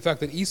accepting the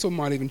fact that Esau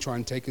might even try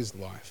and take his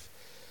life.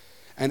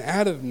 And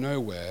out of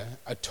nowhere,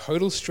 a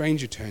total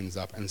stranger turns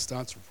up and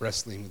starts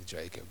wrestling with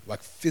Jacob,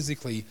 like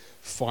physically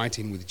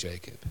fighting with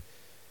Jacob.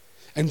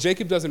 And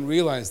Jacob doesn't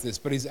realize this,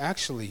 but he's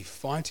actually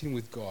fighting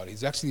with God.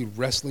 He's actually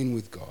wrestling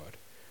with God.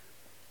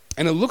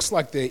 And it looks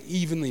like they're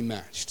evenly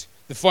matched.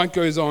 The fight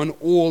goes on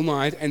all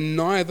night, and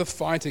neither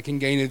fighter can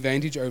gain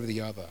advantage over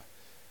the other.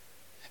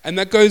 And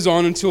that goes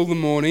on until the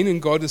morning,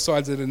 and God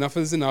decides that enough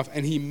is enough,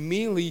 and he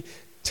merely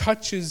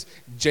touches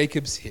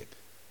Jacob's hip.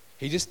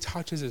 He just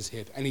touches his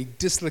hip, and he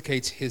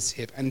dislocates his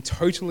hip and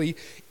totally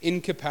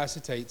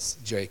incapacitates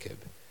Jacob.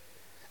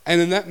 And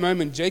in that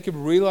moment, Jacob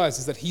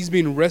realizes that he's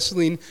been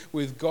wrestling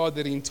with God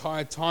that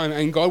entire time,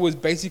 and God was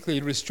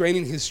basically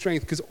restraining his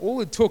strength, because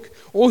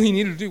all he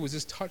needed to do was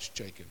just touch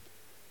Jacob.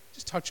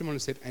 Just touch him on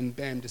his hip, and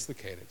bam,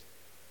 dislocated.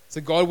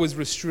 So God was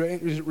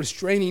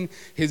restraining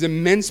his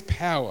immense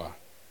power.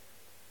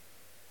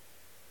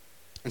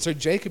 And so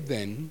Jacob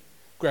then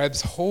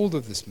grabs hold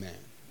of this man.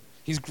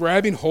 He's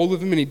grabbing hold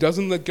of him and he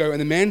doesn't let go. And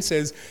the man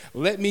says,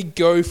 "Let me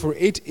go, for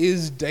it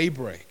is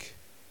daybreak."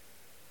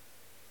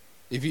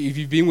 If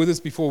you've been with us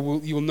before,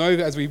 you'll know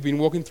that as we've been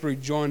walking through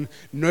John,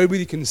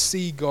 nobody can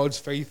see God's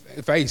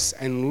face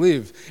and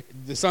live.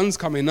 The sun's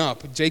coming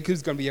up.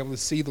 Jacob's going to be able to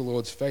see the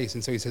Lord's face.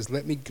 And so he says,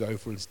 "Let me go,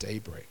 for it's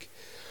daybreak."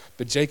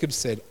 But Jacob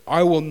said,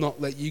 "I will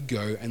not let you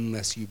go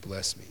unless you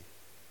bless me."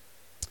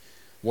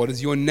 "What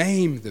is your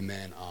name?" the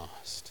man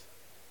asked.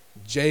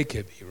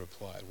 "Jacob," he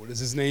replied. What does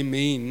his name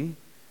mean?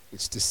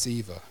 It's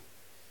deceiver.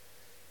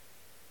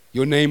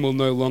 "Your name will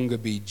no longer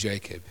be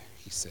Jacob,"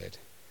 he said.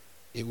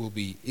 it will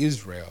be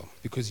Israel,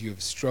 because you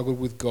have struggled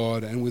with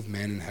God and with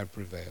men and have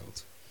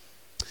prevailed."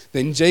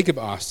 Then Jacob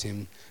asked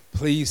him,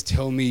 "Please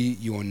tell me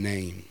your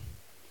name."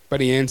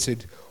 But he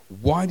answered,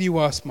 "Why do you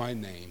ask my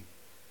name?"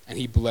 And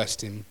he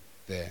blessed him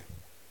there.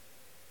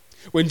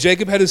 When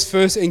Jacob had his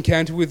first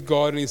encounter with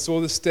God and he saw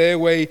the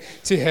stairway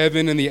to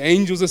heaven and the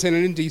angels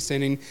ascending and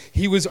descending,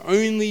 he was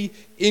only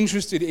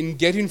interested in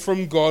getting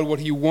from God what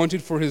he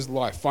wanted for his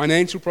life: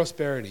 financial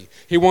prosperity.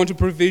 He wanted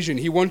provision.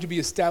 He wanted to be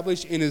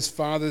established in his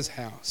father's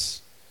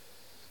house.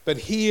 But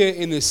here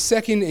in the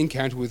second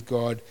encounter with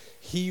God,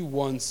 he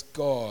wants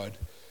God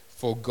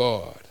for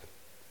God.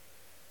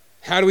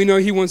 How do we know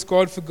he wants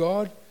God for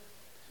God?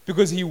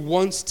 Because he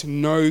wants to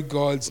know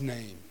God's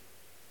name.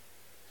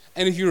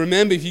 And if you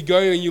remember, if you go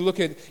and you look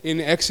at in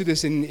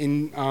Exodus,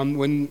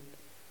 when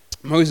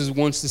Moses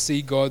wants to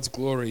see God's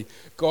glory,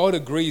 God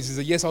agrees. He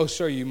says, "Yes, I'll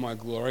show you my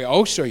glory.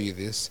 I'll show you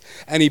this."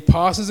 And he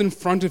passes in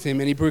front of him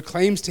and he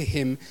proclaims to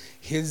him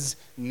his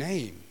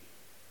name.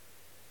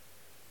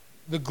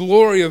 The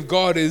glory of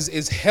God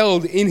is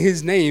held in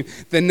his name.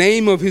 The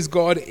name of his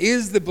God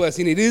is the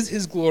blessing. It is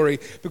his glory,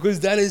 because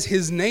that is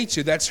his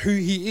nature. That's who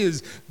he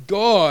is.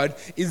 God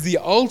is the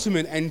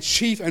ultimate and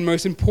chief and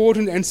most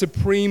important and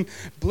supreme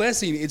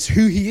blessing. It's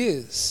who he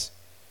is.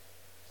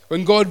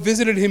 When God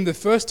visited him the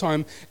first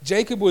time,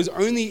 Jacob was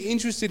only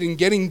interested in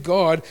getting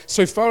God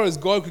so far as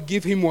God could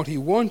give him what he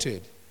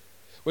wanted.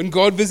 When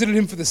God visited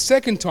him for the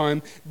second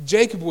time,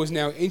 Jacob was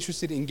now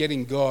interested in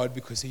getting God,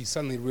 because he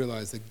suddenly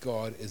realized that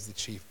God is the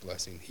chief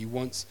blessing. He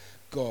wants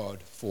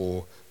God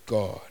for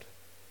God.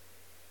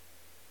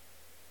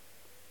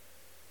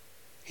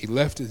 He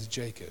left as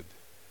Jacob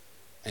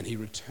and he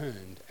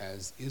returned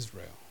as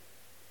Israel.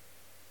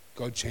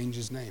 God changed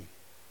his name.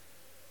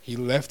 He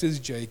left as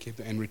Jacob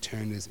and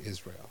returned as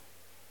Israel.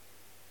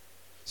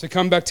 So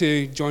come back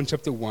to John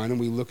chapter 1 and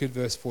we look at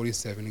verse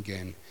 47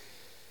 again.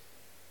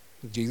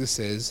 Jesus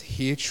says,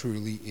 "Here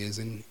truly is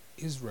an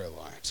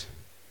Israelite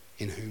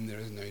in whom there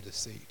is no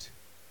deceit."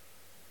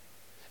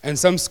 And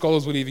some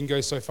scholars would even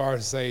go so far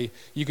as to say,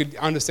 you could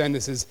understand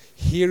this as,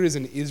 "Here is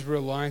an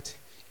Israelite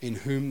in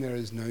whom there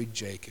is no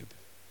Jacob."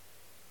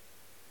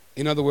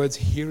 In other words,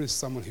 here is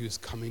someone who is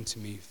coming to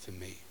me for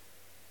me.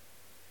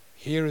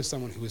 Here is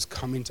someone who is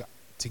coming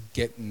to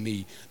get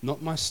me,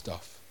 not my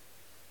stuff.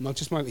 Not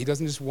just he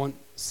doesn't just want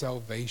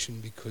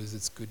salvation because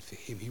it's good for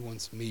him. He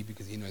wants me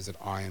because he knows that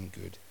I am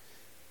good.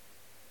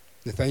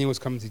 Nathanael was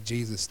coming to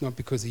Jesus not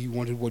because he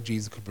wanted what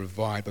Jesus could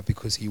provide, but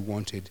because he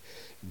wanted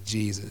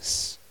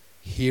Jesus.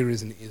 Here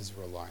is an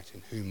Israelite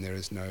in whom there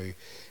is no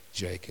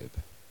Jacob.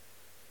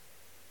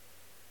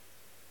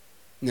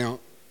 Now,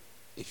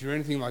 if you're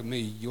anything like me,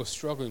 you're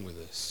struggling with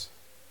this,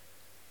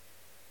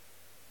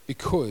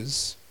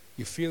 because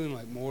you're feeling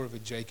like more of a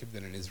Jacob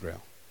than an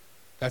Israel.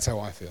 That's how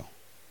I feel.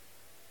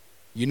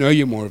 You know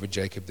you're more of a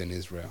Jacob than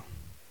Israel.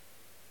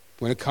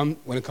 When it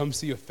comes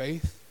to your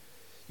faith,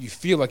 you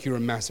feel like you're a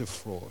massive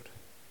fraud.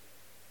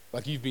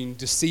 Like you've been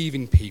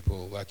deceiving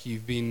people, like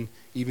you've been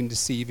even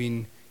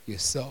deceiving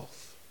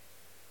yourself.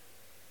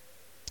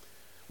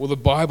 Well, the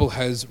Bible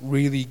has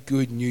really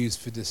good news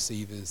for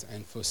deceivers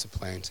and for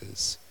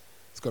supplanters.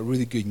 It's got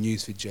really good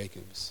news for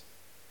Jacobs.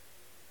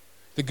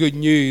 The good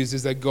news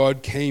is that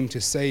God came to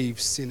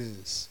save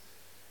sinners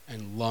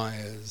and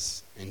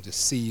liars and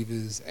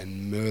deceivers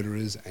and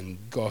murderers and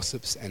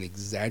gossips and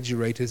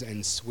exaggerators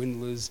and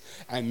swindlers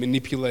and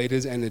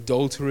manipulators and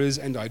adulterers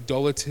and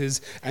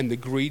idolaters and the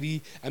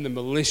greedy and the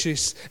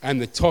malicious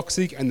and the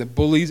toxic and the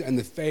bullies and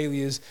the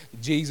failures.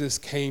 Jesus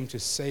came to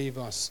save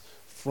us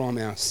from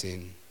our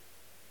sin.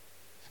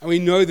 And we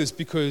know this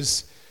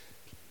because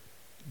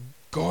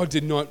God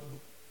did not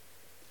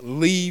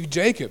leave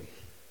Jacob.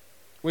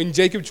 When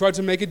Jacob tried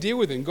to make a deal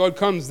with him, God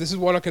comes, "This is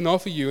what I can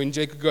offer you." And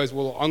Jacob goes,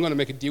 "Well, I'm going to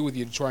make a deal with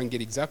you to try and get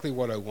exactly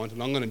what I want,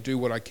 and I'm going to do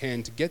what I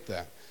can to get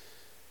that."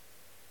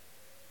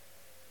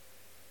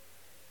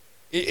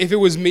 If it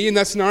was me in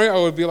that scenario,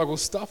 I would be like, "Well,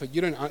 stuff it.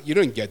 You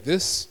don't get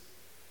this,"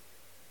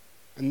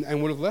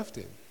 and would have left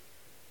him.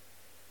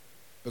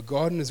 But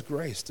God in his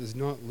grace does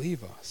not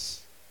leave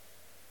us.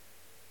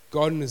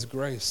 God in his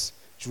grace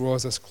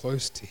draws us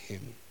close to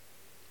him,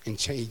 and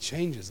he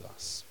changes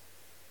us.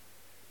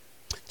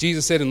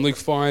 Jesus said in Luke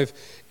 5,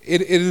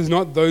 it is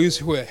not those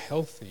who are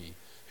healthy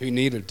who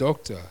need a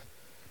doctor,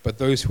 but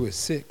those who are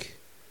sick.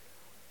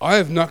 I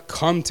have not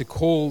come to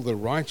call the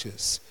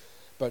righteous,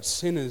 but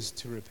sinners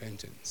to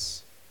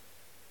repentance.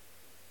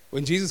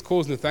 When Jesus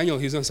calls Nathanael,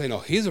 he's not saying, "Oh,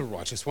 here's a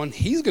righteous one.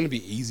 He's going to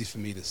be easy for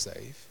me to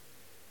save."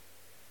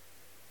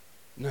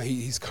 No,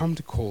 he's come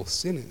to call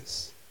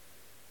sinners.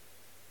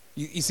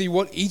 You see,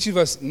 what each of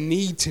us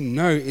need to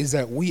know is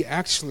that we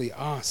actually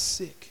are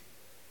sick.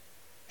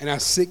 And our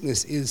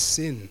sickness is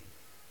sin.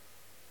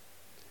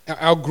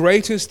 Our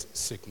greatest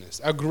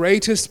sickness, our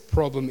greatest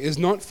problem is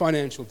not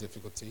financial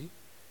difficulty.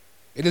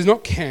 It is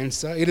not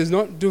cancer. It is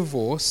not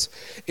divorce.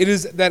 It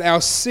is that our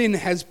sin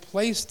has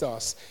placed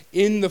us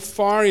in the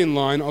firing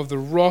line of the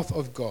wrath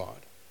of God.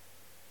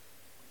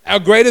 Our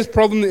greatest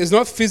problem is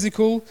not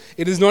physical.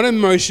 It is not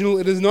emotional.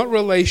 It is not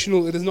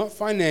relational. It is not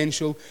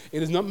financial.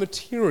 It is not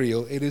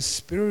material. It is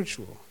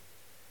spiritual.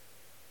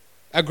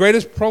 Our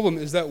greatest problem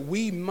is that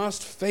we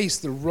must face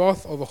the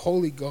wrath of a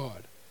holy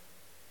God.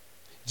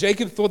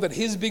 Jacob thought that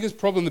his biggest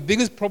problem, the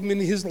biggest problem in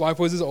his life,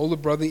 was his older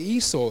brother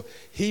Esau.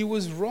 He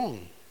was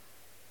wrong.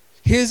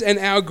 His and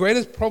our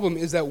greatest problem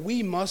is that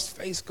we must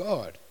face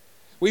God.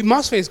 We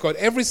must face God.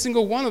 Every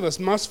single one of us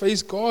must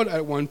face God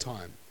at one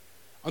time,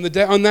 on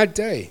that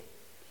day.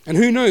 And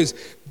who knows,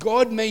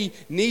 God may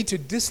need to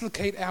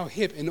dislocate our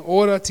hip in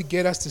order to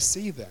get us to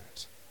see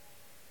that.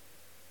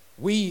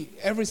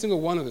 Every single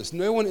one of us,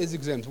 no one is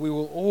exempt. We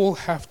will all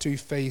have to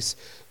face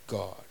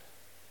God.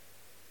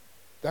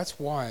 That's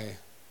why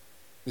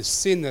the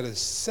sin that has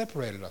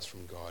separated us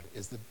from God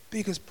is the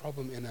biggest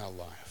problem in our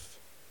life.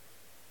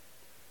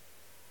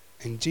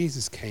 And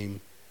Jesus came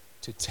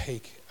to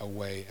take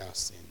away our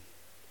sin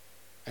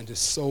and to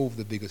solve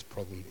the biggest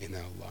problem in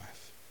our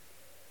life.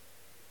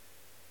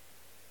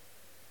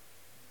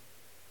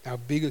 Our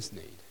biggest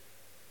need,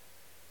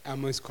 our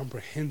most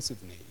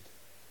comprehensive need,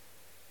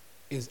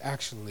 is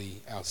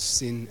actually our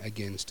sin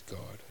against God.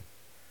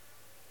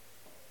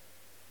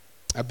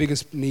 Our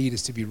biggest need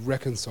is to be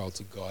reconciled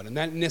to God, and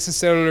that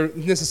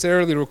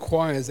necessarily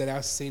requires that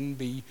our sin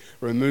be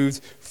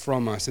removed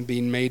from us and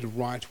being made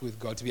right with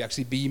God, to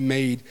actually be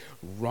made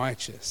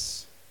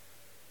righteous.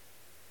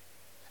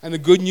 And the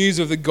good news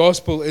of the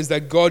gospel is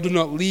that God did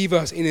not leave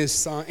us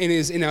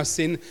in our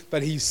sin,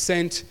 but He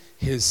sent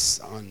His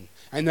Son.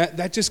 And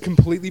that just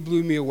completely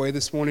blew me away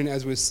this morning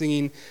as we're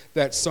singing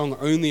that song,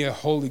 Only a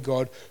Holy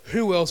God.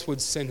 Who else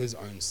would send His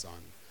own Son?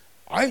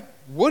 I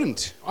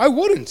wouldn't.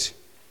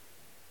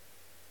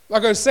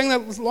 Like I was saying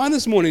that line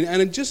this morning,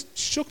 and it just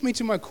shook me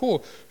to my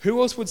core.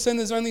 Who else would send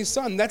His only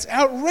Son? That's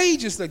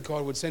outrageous that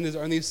God would send His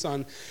only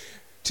Son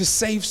to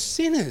save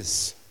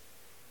sinners.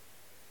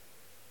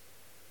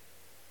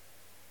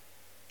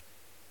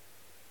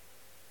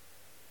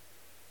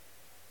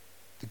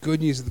 The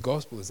good news of the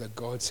gospel is that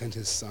God sent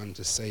His Son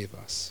to save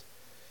us.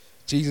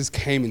 Jesus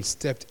came and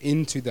stepped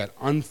into that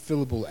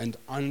unfillable and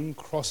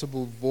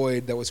uncrossable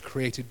void that was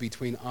created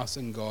between us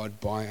and God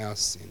by our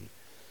sin.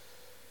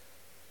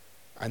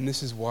 And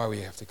this is why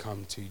we have to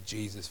come to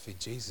Jesus for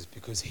Jesus,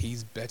 because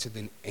He's better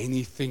than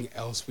anything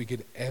else we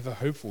could ever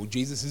hope for.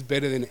 Jesus is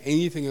better than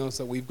anything else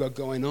that we've got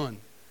going on.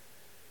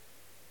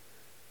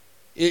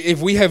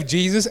 If we have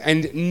Jesus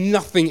and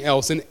nothing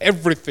else and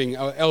everything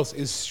else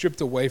is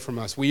stripped away from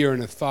us, we are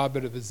in a far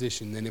better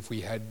position than if we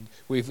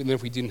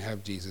didn't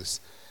have Jesus,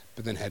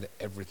 but then had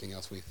everything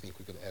else we think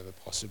we could ever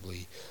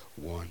possibly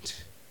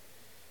want.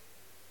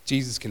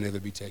 Jesus can never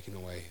be taken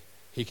away.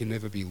 He can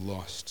never be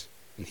lost.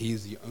 And He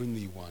is the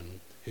only one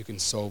who can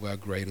solve our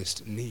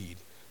greatest need,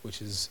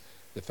 which is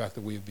the fact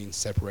that we have been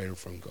separated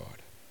from God.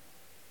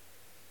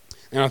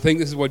 And I think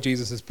this is what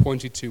Jesus has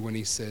pointed to when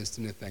He says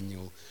to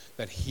Nathanael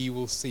that he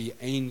will see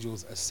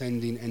angels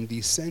ascending and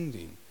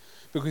descending.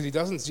 Because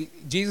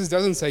Jesus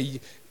doesn't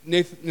say,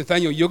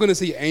 Nathanael, you're going to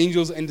see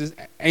angels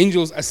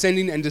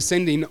ascending and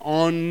descending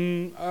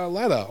on a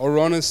ladder or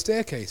on a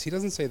staircase. He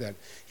doesn't say that.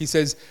 He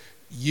says,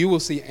 you will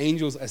see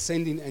angels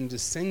ascending and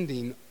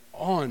descending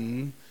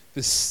on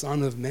the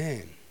Son of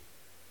Man.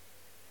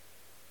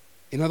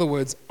 In other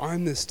words,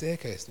 I'm the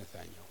staircase,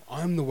 Nathanael.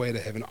 I'm the way to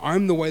heaven.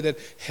 I'm the way that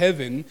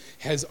heaven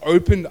has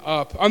opened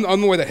up.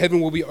 I'm the way that heaven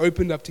will be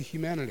opened up to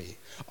humanity.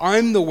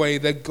 I'm the way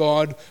that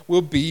God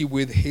will be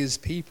with His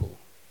people.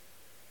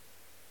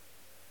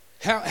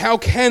 How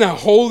can a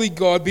holy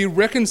God be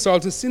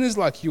reconciled to sinners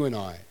like you and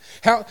I?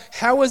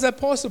 How is that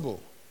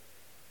possible?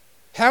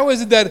 How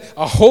is it that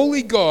a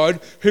holy God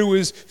who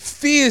is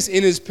fierce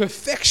in His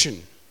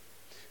perfection,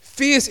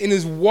 fierce in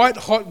His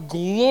white-hot,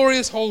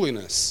 glorious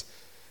holiness,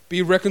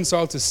 be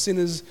reconciled to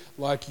sinners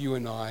like you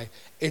and I?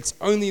 It's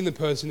only in the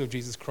person of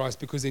Jesus Christ,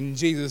 because in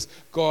Jesus,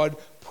 God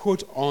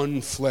put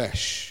on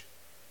flesh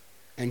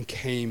and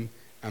came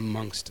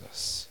amongst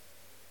us.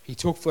 He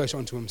took flesh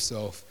onto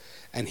Himself,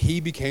 and He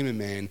became a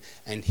man,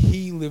 and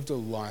He lived a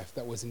life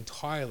that was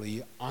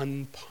entirely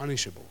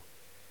unpunishable.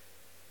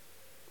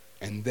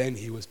 And then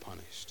He was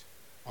punished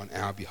on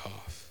our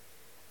behalf.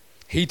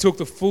 He took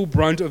the full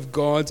brunt of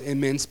God's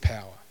immense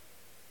power.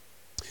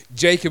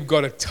 Jacob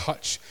got a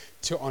touch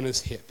on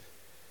his hip.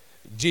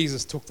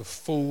 Jesus took the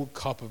full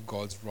cup of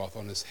God's wrath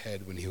on His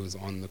head when He was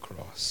on the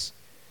cross.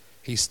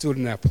 He stood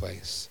in our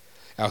place.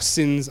 Our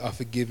sins are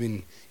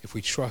forgiven if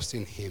we trust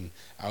in Him.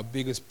 Our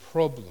biggest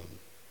problem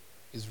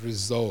is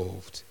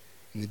resolved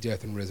in the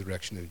death and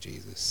resurrection of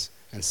Jesus,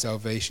 and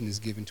salvation is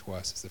given to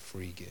us as a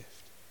free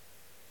gift.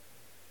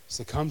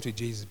 So come to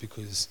Jesus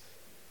because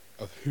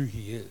of who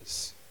He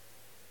is.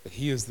 That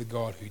He is the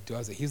God who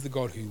does it. He's the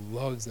God who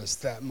loves us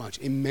that much,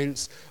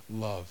 immense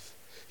love.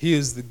 He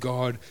is the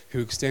God who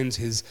extends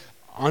His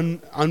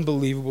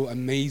unbelievable,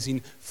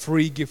 amazing,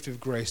 free gift of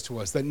grace to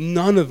us, that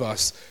none of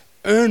us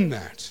earn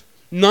that.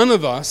 None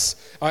of us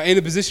are in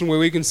a position where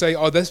we can say,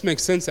 oh, this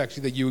makes sense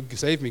actually that you would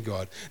save me,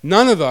 God.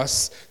 None of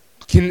us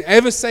can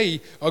ever say,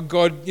 oh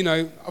God,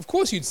 of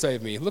course you'd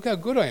save me. Look how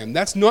good I am.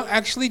 That's not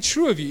actually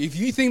true of you. If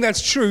you think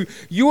that's true,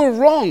 you are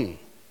wrong.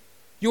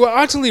 You are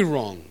utterly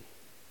wrong.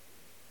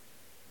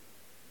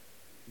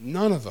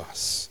 None of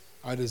us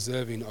are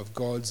deserving of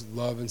God's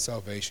love and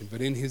salvation,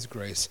 but in his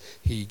grace,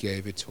 he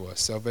gave it to us.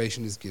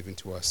 Salvation is given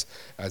to us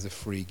as a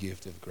free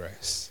gift of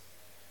grace.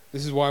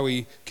 This is why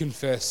we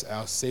confess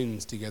our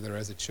sins together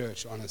as a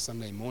church on a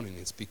Sunday morning.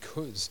 It's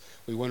because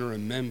we want to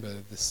remember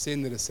the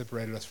sin that has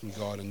separated us from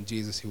God and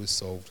Jesus who has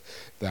solved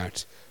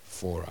that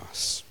for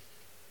us.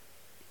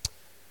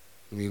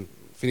 Let me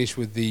finish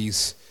with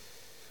these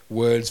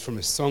words from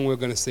a song we're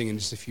going to sing in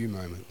just a few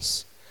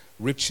moments.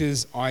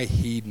 Riches I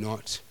heed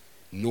not,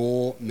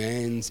 nor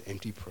man's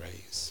empty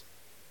praise.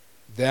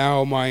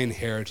 Thou my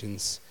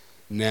inheritance,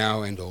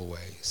 now and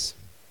always.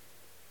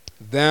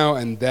 Thou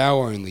and thou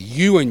only,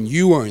 you and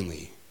you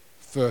only,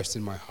 first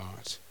in my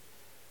heart.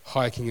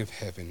 High King of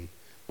heaven,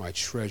 my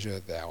treasure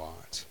thou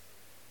art.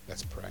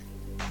 Let's pray.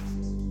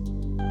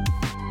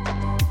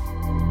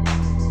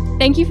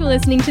 Thank you for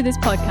listening to this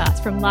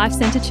podcast from Life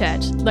Centre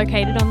Church,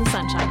 located on the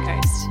Sunshine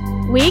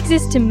Coast. We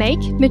exist to make,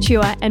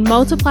 mature, and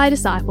multiply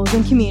disciples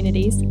and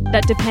communities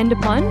that depend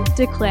upon,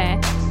 declare,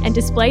 and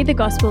display the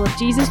gospel of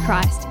Jesus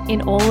Christ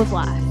in all of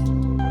life.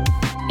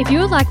 If you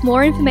would like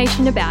more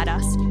information about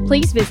us,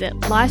 please visit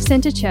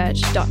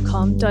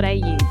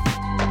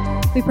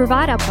lifecentrechurch.com.au. We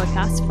provide our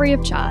podcast free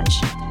of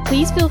charge.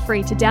 Please feel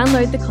free to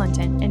download the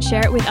content and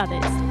share it with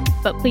others,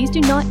 but please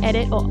do not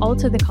edit or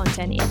alter the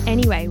content in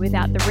any way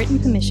without the written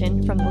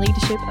permission from the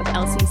leadership of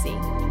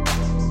LCC.